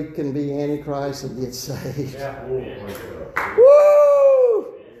somebody can be Antichrist and get saved? Yeah.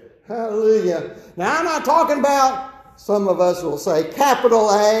 Woo! Hallelujah. Now I'm not talking about, some of us will say, capital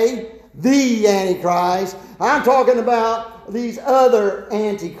A, the Antichrist. I'm talking about these other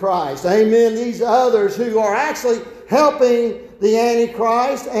Antichrists. Amen. These others who are actually helping the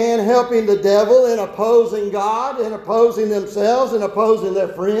Antichrist and helping the devil in opposing God and opposing themselves and opposing their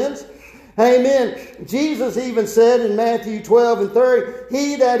friends. Amen. Jesus even said in Matthew 12 and 30,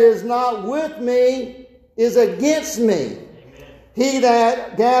 he that is not with me is against me. Amen. He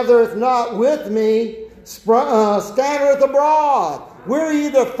that gathereth not with me scattereth abroad. We're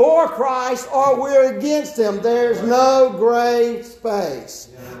either for Christ or we're against Him. There's no gray space.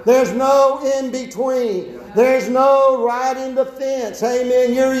 There's no in between. There's no riding the fence.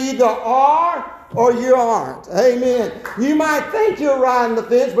 Amen. You either are or you aren't. Amen. You might think you're riding the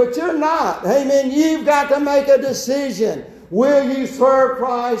fence, but you're not. Amen. You've got to make a decision. Will you serve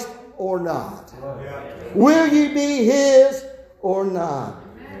Christ or not? Will you be His or not?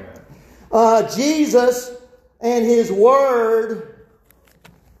 Jesus and His Word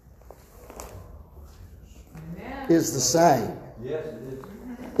is the same. Yes, it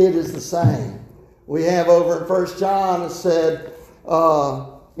is. It is the same. We have over in 1 John, it said,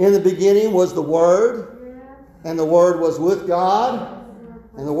 in the beginning was the Word, and the Word was with God,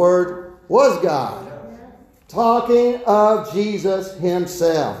 and the Word was God. Talking of Jesus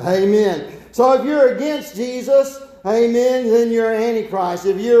Himself. Amen. So if you're against Jesus, amen, then you're Antichrist.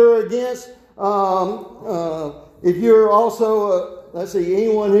 If you're against, if you're also, let's see,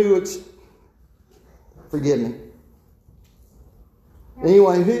 anyone who, forgive me.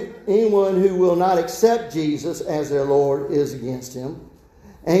 Anyone who will not accept Jesus as their Lord is against Him.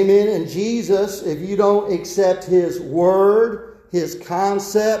 Amen. And Jesus, if you don't accept His Word, His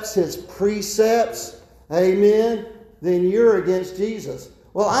concepts, His precepts, amen, then you're against Jesus.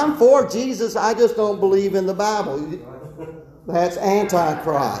 Well, I'm for Jesus, I just don't believe in the Bible. That's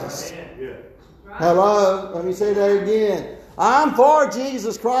Antichrist. Hello? Let me say that again. I'm for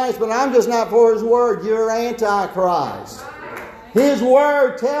Jesus Christ, but I'm just not for His Word. You're Antichrist. His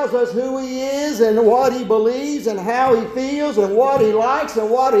Word tells us who He is and what He believes and how He feels and what He likes and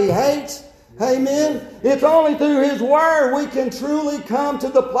what He hates. Amen. It's only through His Word we can truly come to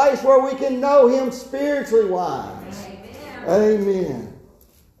the place where we can know Him spiritually wise. Amen.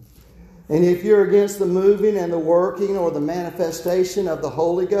 And if you're against the moving and the working or the manifestation of the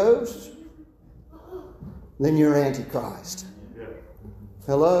Holy Ghost, then you're Antichrist.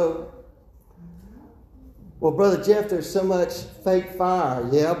 Hello? Well, Brother Jeff, there's so much fake fire.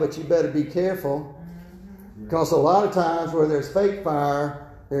 Yeah, but you better be careful. Because a lot of times where there's fake fire,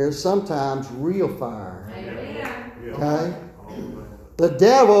 there's sometimes real fire. Okay? The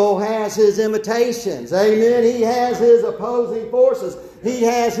devil has his imitations. Amen. He has his opposing forces. He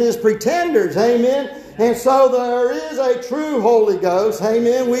has his pretenders. Amen. And so there is a true Holy Ghost.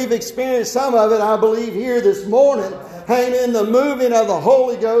 Amen. We've experienced some of it, I believe, here this morning. Amen. The moving of the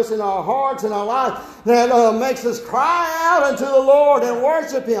Holy Ghost in our hearts and our lives that makes us cry out unto the Lord and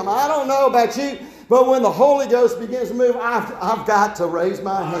worship Him. I don't know about you, but when the Holy Ghost begins to move, I've got to raise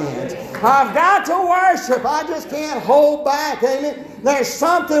my hands. I've got to worship. I just can't hold back. Amen. There's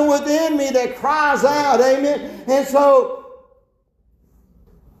something within me that cries out. Amen. And so,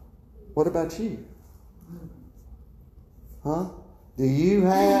 what about you? Huh? Do you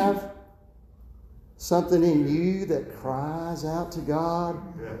have something in you that cries out to God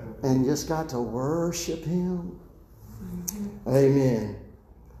and just got to worship Him? Amen.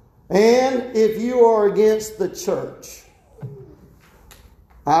 And if you are against the church,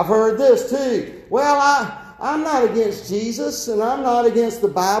 I've heard this too. Well, I'm not against Jesus and I'm not against the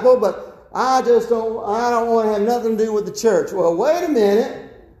Bible, but I don't want to have nothing to do with the church. Well, wait a minute.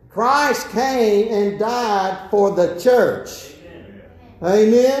 Christ came and died for the church.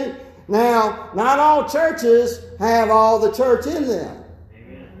 Amen. Now, not all churches have all the church in them.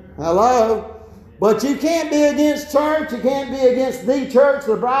 Hello? But you can't be against church. You can't be against the church,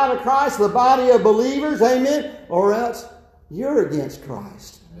 the bride of Christ, the body of believers. Amen. Or else you're against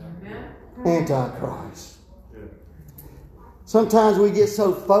Christ. Antichrist. Sometimes we get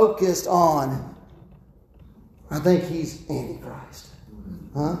so focused on, I think he's Antichrist.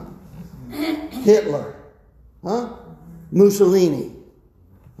 Huh? Hitler. Huh? Mussolini.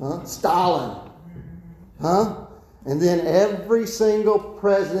 Huh? Stalin. Huh? And then every single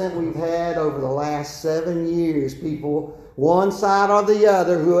president we've had over the last 7 years, people, one side or the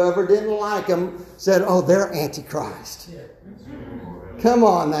other, whoever didn't like them, said, oh, they're Antichrist. Come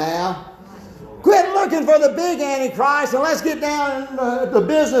on now. Quit looking for the big Antichrist and let's get down to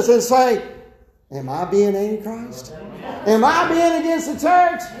business and say, am I being Antichrist? Am I being against the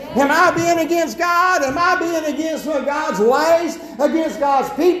church? Am I being against God? Am I being against God's ways? Against God's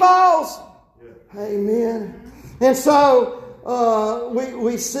peoples? Amen. And so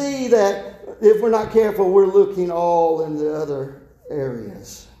we see that if we're not careful, we're looking all in the other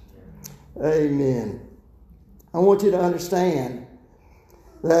areas. Amen. I want you to understand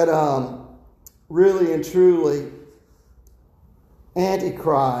that really and truly,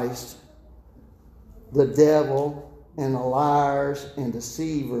 Antichrist, the devil, and the liars and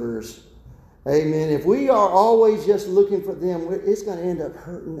deceivers, amen, if we are always just looking for them, it's going to end up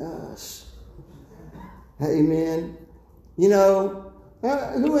hurting us. Amen. You know,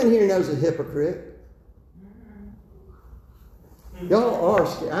 who in here knows a hypocrite? Y'all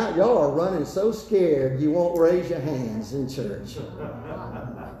are running so scared you won't raise your hands in church.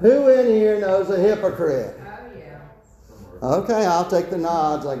 Who in here knows a hypocrite? Oh, yeah. Okay, I'll take the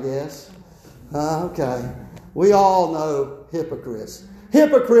nods, I guess. Okay. We all know hypocrites.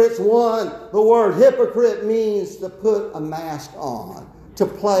 Hypocrites, the word hypocrite means to put a mask on, to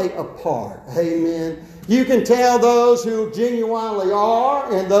play a part. Amen. You can tell those who genuinely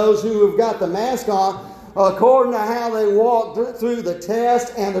are and those who have got the mask on according to how they walk through the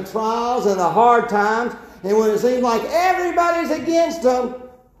test and the trials and the hard times. And when it seems like everybody's against them,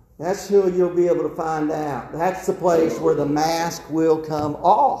 that's who you'll be able to find out. That's the place where the mask will come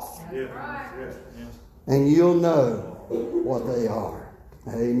off. Yeah. And you'll know what they are.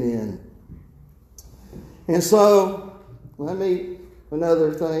 Amen. And so,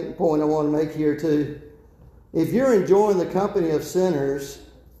 another point I want to make here too. If you're enjoying the company of sinners,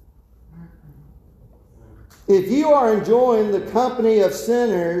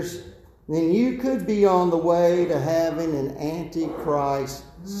 then you could be on the way to having an Antichrist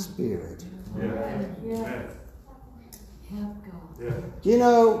spirit. Yeah. You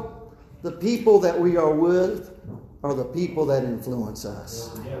know, the people that we are with are the people that influence us.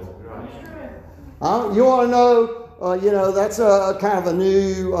 You want to know, that's a kind of a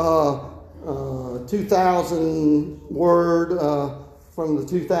new 2000 word from the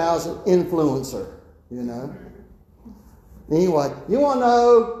 2000 influencer, you know. Anyway, you want to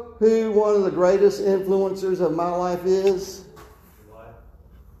know who one of the greatest influencers of my life is?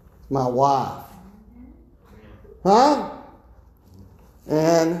 My wife. Huh?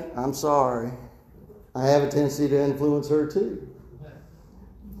 And I'm sorry, I have a tendency to influence her too.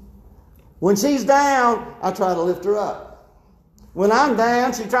 When she's down, I try to lift her up. When I'm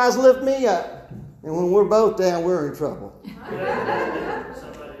down, she tries to lift me up. And when we're both down, we're in trouble.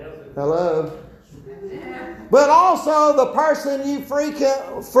 Hello? But also the person you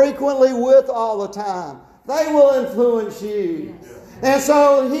frequently with all the time, they will influence you. And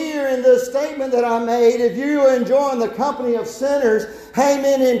so here in this statement that I made, if you are enjoying the company of sinners,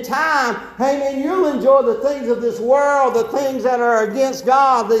 amen, in time, amen, you'll enjoy the things of this world, the things that are against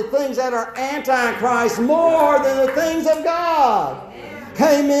God, the things that are antichrist more than the things of God.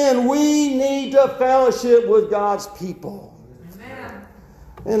 Amen. We need to fellowship with God's people. Amen.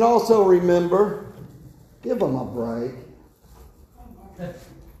 And also remember, give them a break.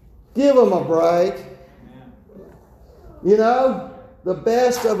 Give them a break. You know, the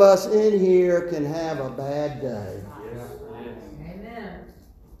best of us in here can have a bad day. Amen.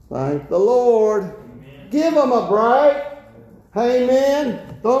 Thank the Lord. Amen. Give them a break.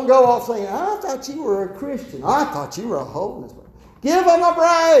 Amen. Don't go off saying, I thought you were a Christian. I thought you were a holiness. Give them a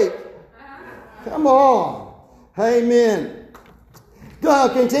break. Come on. Amen.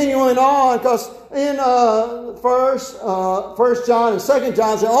 Continuing on, because in 1 John and 2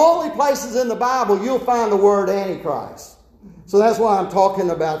 John, the only places in the Bible you'll find the word Antichrist. So that's why I'm talking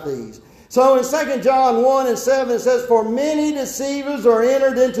about these. So in 2 John 1 and 7 it says, "For many deceivers are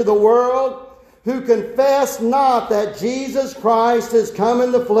entered into the world, who confess not that Jesus Christ is come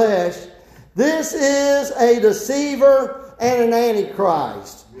in the flesh. This is a deceiver and an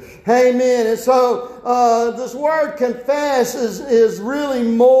antichrist." Amen. And so this word confess is really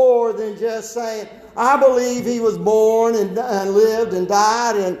more than just saying, I believe he was born and lived and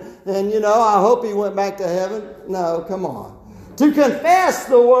died and I hope he went back to heaven. No, come on. To confess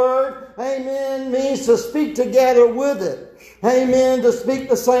the word, amen, means to speak together with it. Amen. To speak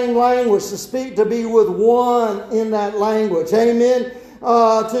the same language, to be with one in that language. Amen.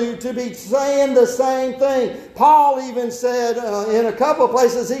 To be saying the same thing. Paul even said in a couple of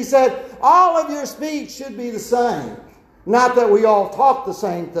places, he said, all of your speech should be the same. Not that we all talk the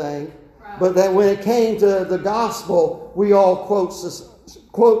same thing, but that when it came to the gospel, we all quote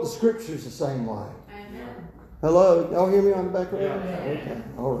the scriptures the same way. Amen. Hello? Y'all hear me on the back of that? Okay.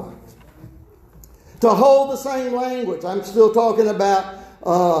 All right. To hold the same language. I'm still talking about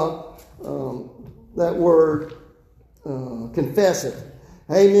that word, confess it.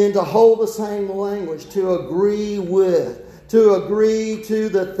 Amen. To hold the same language. To agree with. To agree to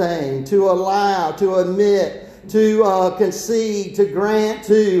the thing. To allow. To admit. To concede. To grant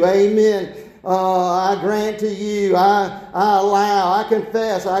to. Amen. I grant to you. I allow. I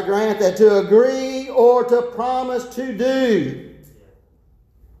confess. I grant that. To agree or to promise to do.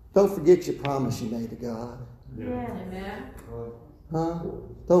 Don't forget your promise you made to God. Yeah. Amen. Huh?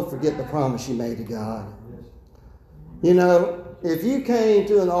 Don't forget the promise you made to God. You know, if you came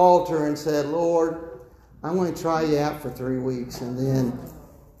to an altar and said, Lord, I'm going to try you out for 3 weeks, and then,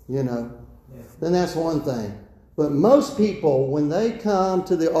 then that's one thing. But most people, when they come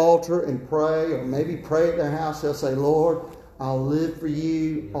to the altar and pray, or maybe pray at their house, they'll say, Lord, I'll live for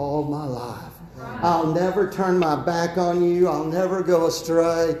you all my life. I'll never turn my back on you. I'll never go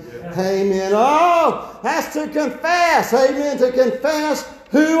astray. Amen. Oh, that's to confess. Amen. To confess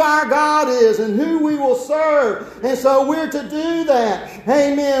who our God is and who we will serve. And so we're to do that.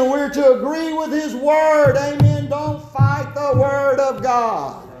 Amen. We're to agree with His Word. Amen. Don't fight the Word of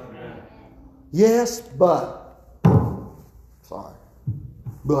God. Yes, but. Sorry.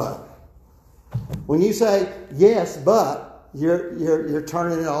 But. When you say yes, but, you're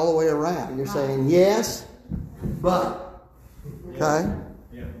turning it all the way around. You're saying yes, but. Okay?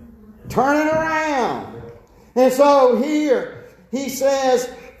 Turn it around. And so here he says,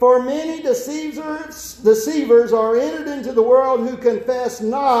 for many deceivers are entered into the world who confess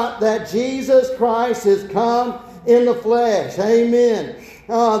not that Jesus Christ is come in the flesh. Amen.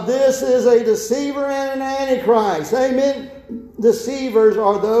 This is a deceiver and an antichrist. Amen. Deceivers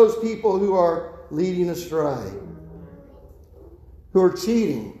are those people who are leading astray, who are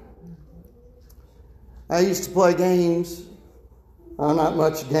cheating. I used to play games. I'm not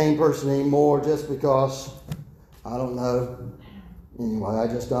much a game person anymore just because, I don't know. Anyway, I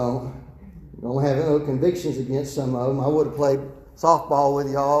just don't have no convictions against some of them. I would have played softball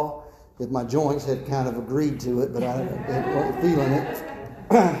with y'all if my joints had kind of agreed to it, but I wasn't feeling it.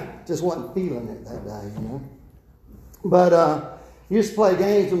 Just wasn't feeling it that day, But used to play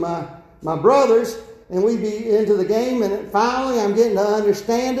games with my brothers, and we'd be into the game, and finally I'm getting to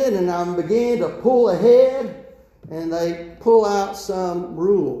understand it, and I'm beginning to pull ahead, and they pull out some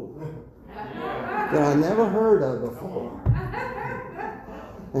rule that I never heard of before.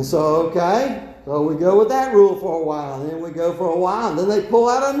 And so, so we go with that rule for a while, and then we go for a while, and then they pull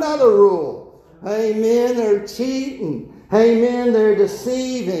out another rule. Amen, they're cheating. Amen, they're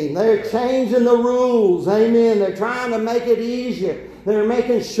deceiving. They're changing the rules. Amen, they're trying to make it easier. They're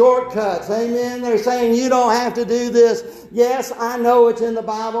making shortcuts. Amen. They're saying you don't have to do this. Yes, I know it's in the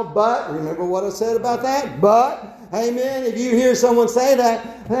Bible, but remember what I said about that? But, amen, if you hear someone say that,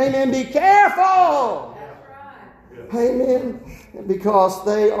 amen, be careful. That's right. Amen. Because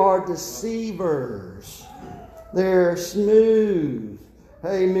they are deceivers. They're smooth.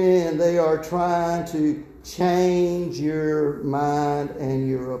 Amen. They are trying to change your mind and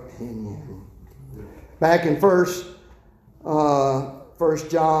your opinion. Back in 1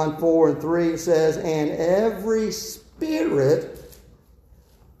 John 4 and 3 it says, and every spirit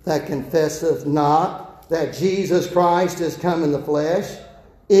that confesseth not that Jesus Christ is come in the flesh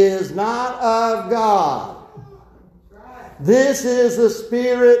is not of God. This is the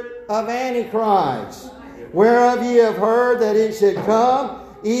spirit of Antichrist, whereof ye have heard that it should come,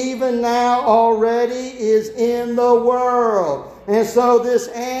 even now already is in the world. And so this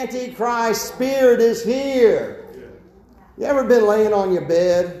Antichrist spirit is here. You ever been laying on your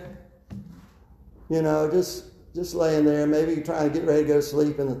bed? Just laying there. Maybe you're trying to get ready to go to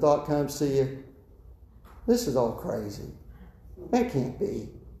sleep and the thought comes to you, this is all crazy. That can't be.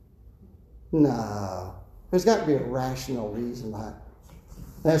 No. There's got to be a rational reason behind it.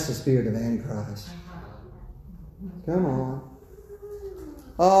 That's the spirit of Antichrist. Come on.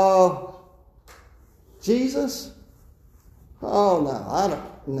 Oh, Jesus? Oh,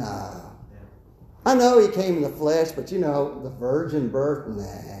 no. I know he came in the flesh, but the virgin birth,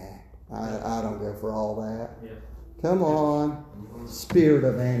 nah. I don't go for all that. Come on. Spirit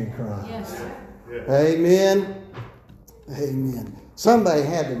of Antichrist. Yes. Amen. Amen. Somebody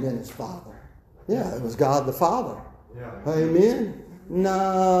had to have been his father. Yeah, it was God the Father. Amen.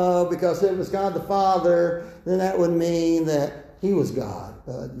 No, because if it was God the Father, then that would mean that he was God.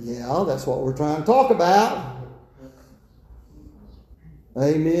 Yeah, that's what we're trying to talk about.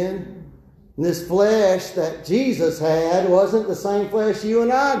 Amen. And this flesh that Jesus had wasn't the same flesh you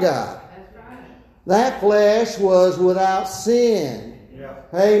and I got. That's right. That flesh was without sin.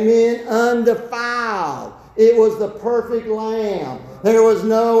 Amen. Undefiled. It was the perfect lamb. There was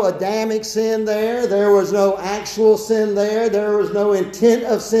no Adamic sin there. There was no actual sin there. There was no intent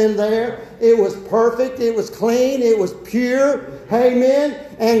of sin there. It was perfect. It was clean. It was pure. Amen.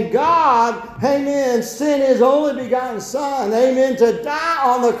 And God, amen, sent His only begotten Son, amen, to die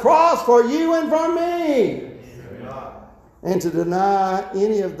on the cross for you and for me. And to deny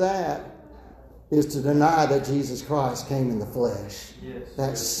any of that is to deny that Jesus Christ came in the flesh.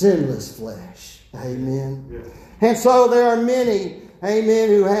 That sinless flesh. Amen. And so there are many, amen,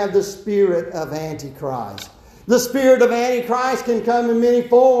 who have the spirit of Antichrist. The spirit of Antichrist can come in many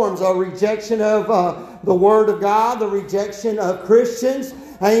forms. A rejection of the Word of God, the rejection of Christians,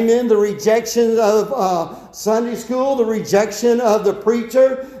 amen, the rejection of Sunday school, the rejection of the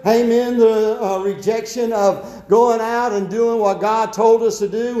preacher, amen, the rejection of going out and doing what God told us to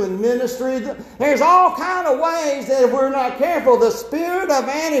do in ministry. There's all kind of ways that if we're not careful, the spirit of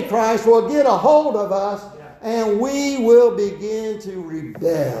Antichrist will get a hold of us and we will begin to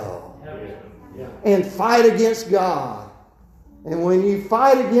rebel and fight against God. And when you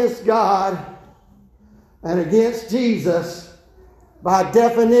fight against God and against Jesus, by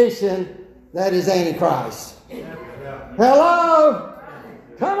definition, that is Antichrist. Hello?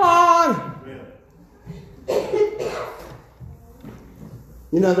 Come on!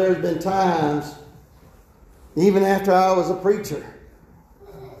 There's been times, even after I was a preacher,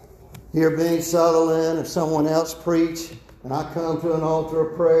 hear Benny Sutherland or someone else preach, and I come to an altar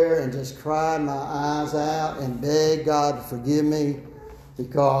of prayer and just cry my eyes out and beg God to forgive me,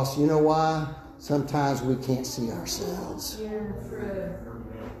 because you know why? Sometimes we can't see ourselves.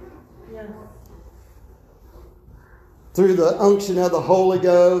 Through the unction of the Holy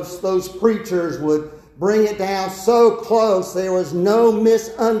Ghost, those preachers would bring it down so close there was no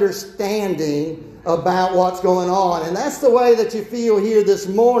misunderstanding about what's going on. And that's the way that you feel here this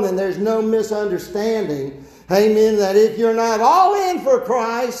morning. There's no misunderstanding. Amen. That if you're not all in for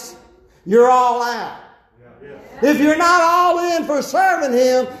Christ, you're all out. If you're not all in for serving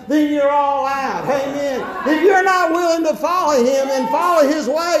Him, then you're all out. Amen. If you're not willing to follow Him and follow His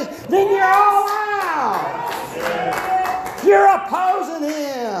ways, then you're all out. You're opposing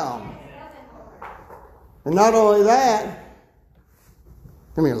Him. And not only that,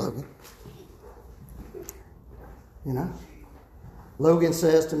 come here, Logan. Logan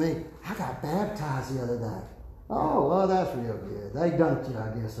says to me, I got baptized the other day. Oh, well, that's real good. They dunked you,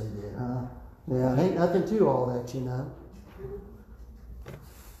 I guess they did, huh? Yeah, ain't nothing to all that,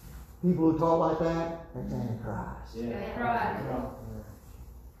 People who talk like that, they're Antichrist. That's right.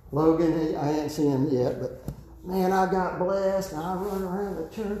 Logan, I ain't seen him yet, but man, I got blessed, and I run around the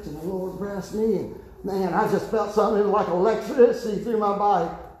church, and the Lord blessed me, and man, I just felt something like electricity through my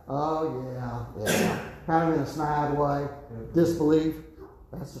body. Oh, yeah. Kind of in a snide way. Disbelief.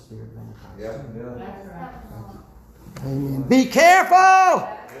 That's the spirit of Antichrist. That's right. Amen. Be careful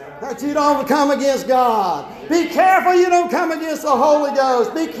that you don't come against God. Be careful you don't come against the Holy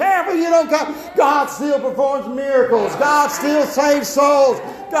Ghost. Be careful you don't come. God still performs miracles. God still saves souls.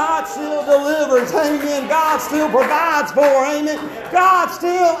 God still delivers. Amen. God still provides for. Amen. God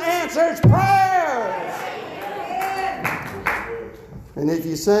still answers prayers. And if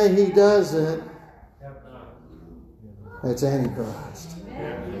you say He doesn't, that's Antichrist.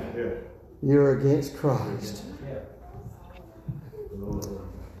 You're against Christ.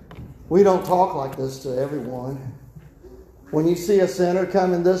 We don't talk like this to everyone. When you see a sinner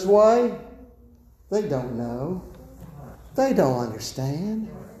coming this way, they don't know. They don't understand.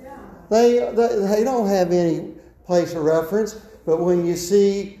 They don't have any place of reference. But when you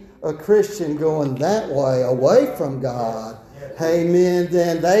see a Christian going that way, away from God, amen,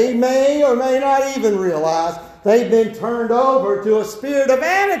 then they may or may not even realize they've been turned over to a spirit of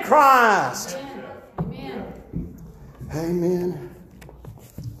Antichrist. Amen. Amen.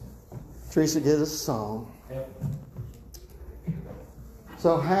 Teresa, give us a song. Yep.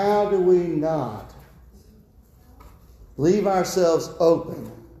 So how do we not leave ourselves open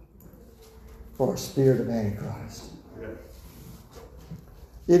for a spirit of Antichrist?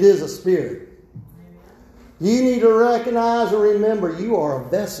 It is a spirit. You need to recognize and remember you are a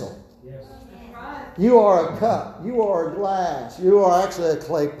vessel. Yes. You are a cup. You are a glass. You are actually a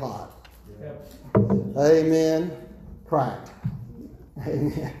clay pot. Yep. Amen. Cracked.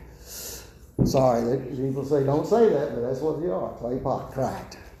 Amen. Sorry, people say don't say that, but that's what you are. Clay pot,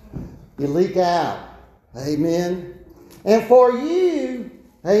 cracked. You leak out. Amen. And for you,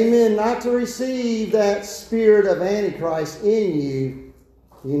 amen, not to receive that spirit of Antichrist in you,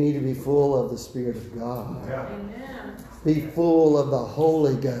 you need to be full of the Spirit of God. Yeah. Be full of the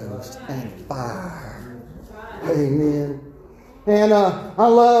Holy Ghost and fire. Amen. And I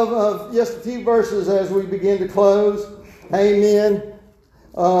love just a few verses as we begin to close. Amen.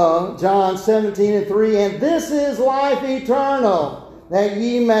 John 17:3. And this is life eternal, that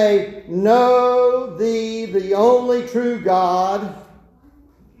ye may know thee, the only true God,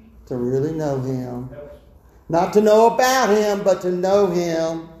 to really know Him. Not to know about Him, but to know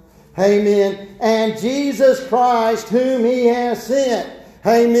Him. Amen. And Jesus Christ, whom He has sent.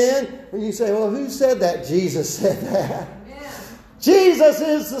 Amen. You say, well, who said that? Jesus said that. Yeah. Jesus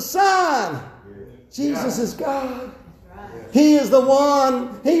is the Son. Jesus is God. He is the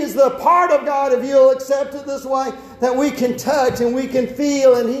one, He is the part of God, if you'll accept it this way, that we can touch and we can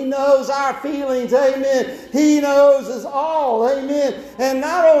feel, and He knows our feelings, amen. He knows us all, amen. And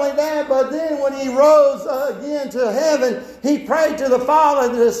not only that, but then when He rose again to heaven, He prayed to the Father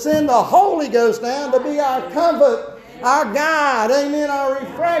to send the Holy Ghost down to be our comfort, our guide, amen, our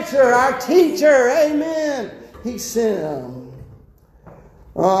refresher, our teacher, amen. He sent Him.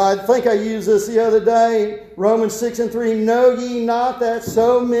 I think I used this the other day. Romans 6:3. Know ye not that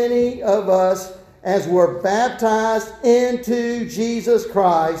so many of us as were baptized into Jesus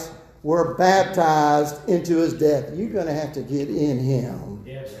Christ were baptized into His death? You're going to have to get in Him.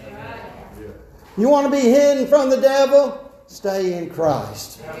 Yes. You want to be hidden from the devil? Stay in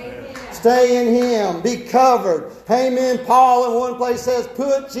Christ. Stay in Him. Be covered. Amen. Paul in one place says,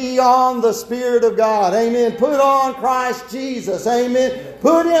 put ye on the Spirit of God. Amen. Put on Christ Jesus. Amen.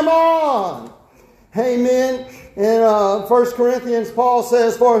 Put Him on. Amen. In 1 Corinthians, Paul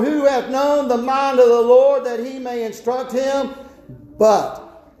says, for who hath known the mind of the Lord that He may instruct him?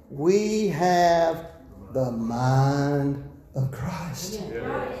 But we have the mind of Christ.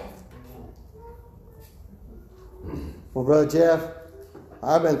 Well, Brother Jeff,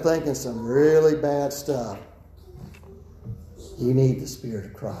 I've been thinking some really bad stuff. You need the Spirit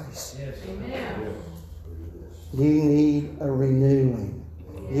of Christ. Yes. You need a renewing.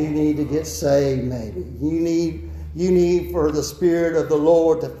 You need to get saved, maybe. You need for the Spirit of the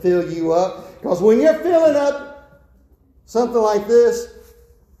Lord to fill you up. Because when you're filling up something like this,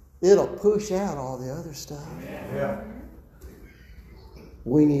 it'll push out all the other stuff. Yeah.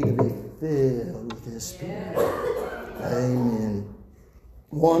 We need to be filled with His Spirit. Amen.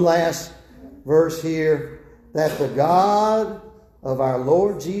 One last verse here. That the God of our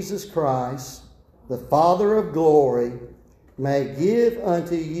Lord Jesus Christ, the Father of glory, may give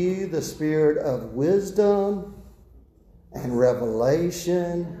unto you the spirit of wisdom and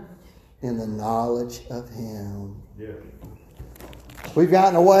revelation in the knowledge of Him. Yeah. We've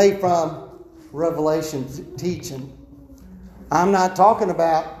gotten away from revelation teaching. I'm not talking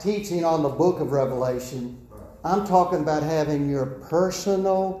about teaching on the book of Revelation. I'm talking about having your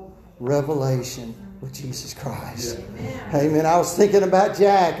personal revelation with Jesus Christ. Yeah. Amen. I was thinking about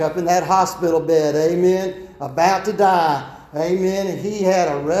Jack up in that hospital bed. Amen. About to die. Amen. And he had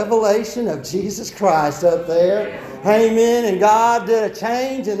a revelation of Jesus Christ up there. Amen. And God did a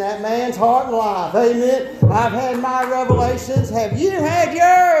change in that man's heart and life. Amen. I've had my revelations. Have you had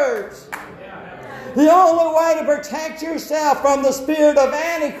yours? The only way to protect yourself from the spirit of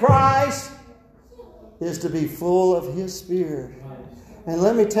Antichrist is to be full of His Spirit. And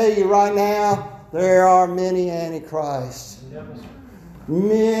let me tell you right now, there are many Antichrists.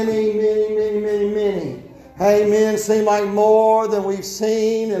 Many, many, many, many, many. Amen. Seem like more than we've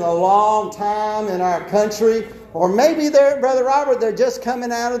seen in a long time in our country. Or maybe they're, Brother Robert, they're just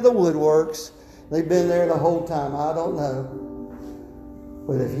coming out of the woodworks. They've been there the whole time. I don't know.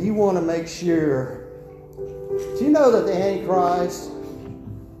 But if you want to make sure, do you know that the Antichrist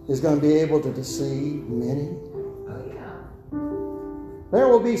is going to be able to deceive many? Oh, yeah. There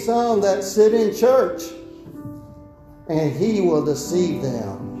will be some that sit in church and he will deceive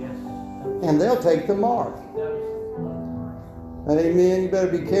them. Yes. And they'll take the mark. Amen. You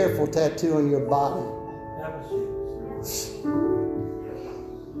better be careful tattooing your body.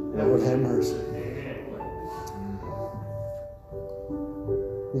 Lord have mercy.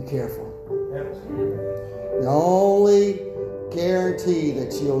 Be careful. The only guarantee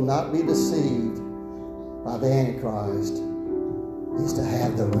that you'll not be deceived by the Antichrist is to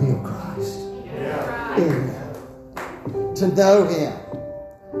have the real Christ. Amen. To know Him.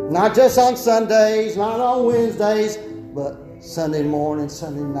 Not just on Sundays, not on Wednesdays, but Sunday morning,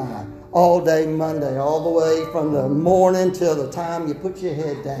 Sunday night. All day Monday, all the way from the morning till the time you put your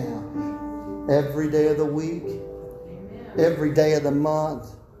head down. Every day of the week, every day of the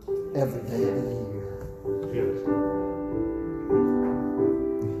month, every day of the year.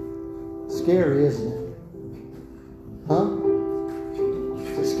 Scary, isn't it? Huh?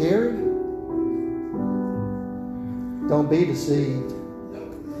 Is it scary? Don't be deceived.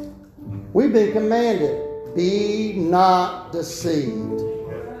 We've been commanded, be not deceived.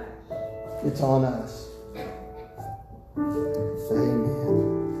 It's on us. Amen.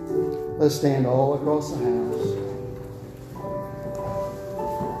 Let's stand all across the house.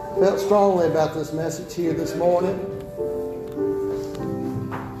 Felt strongly about this message here this morning.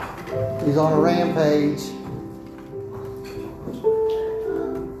 He's on a rampage.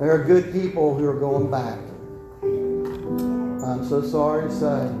 There are good people who are going back. I'm so sorry to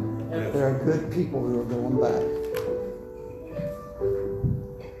say, there are good people who are going back.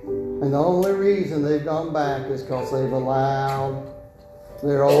 And the only reason they've gone back is because they've allowed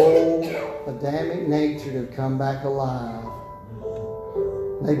their old Adamic nature to come back alive.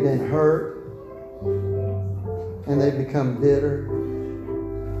 They've been hurt, and they've become bitter,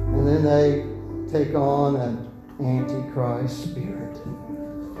 and then they take on an Antichrist spirit.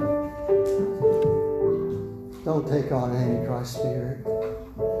 Don't take on an Antichrist spirit.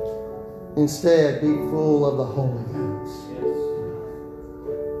 Instead, be full of the Holy Ghost.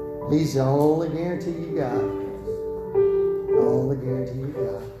 He's the only guarantee you got. The only guarantee you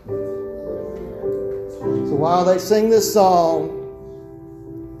got. So while they sing this song,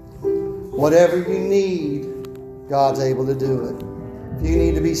 whatever you need, God's able to do it. If you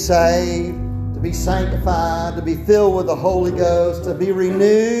need to be saved, to be sanctified, to be filled with the Holy Ghost, to be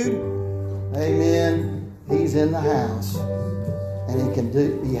renewed, amen, He's in the house. And it can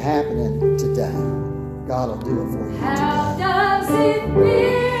be happening today. God will do it for you today. How does it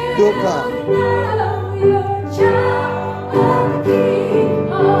feel? He'll come. Now your child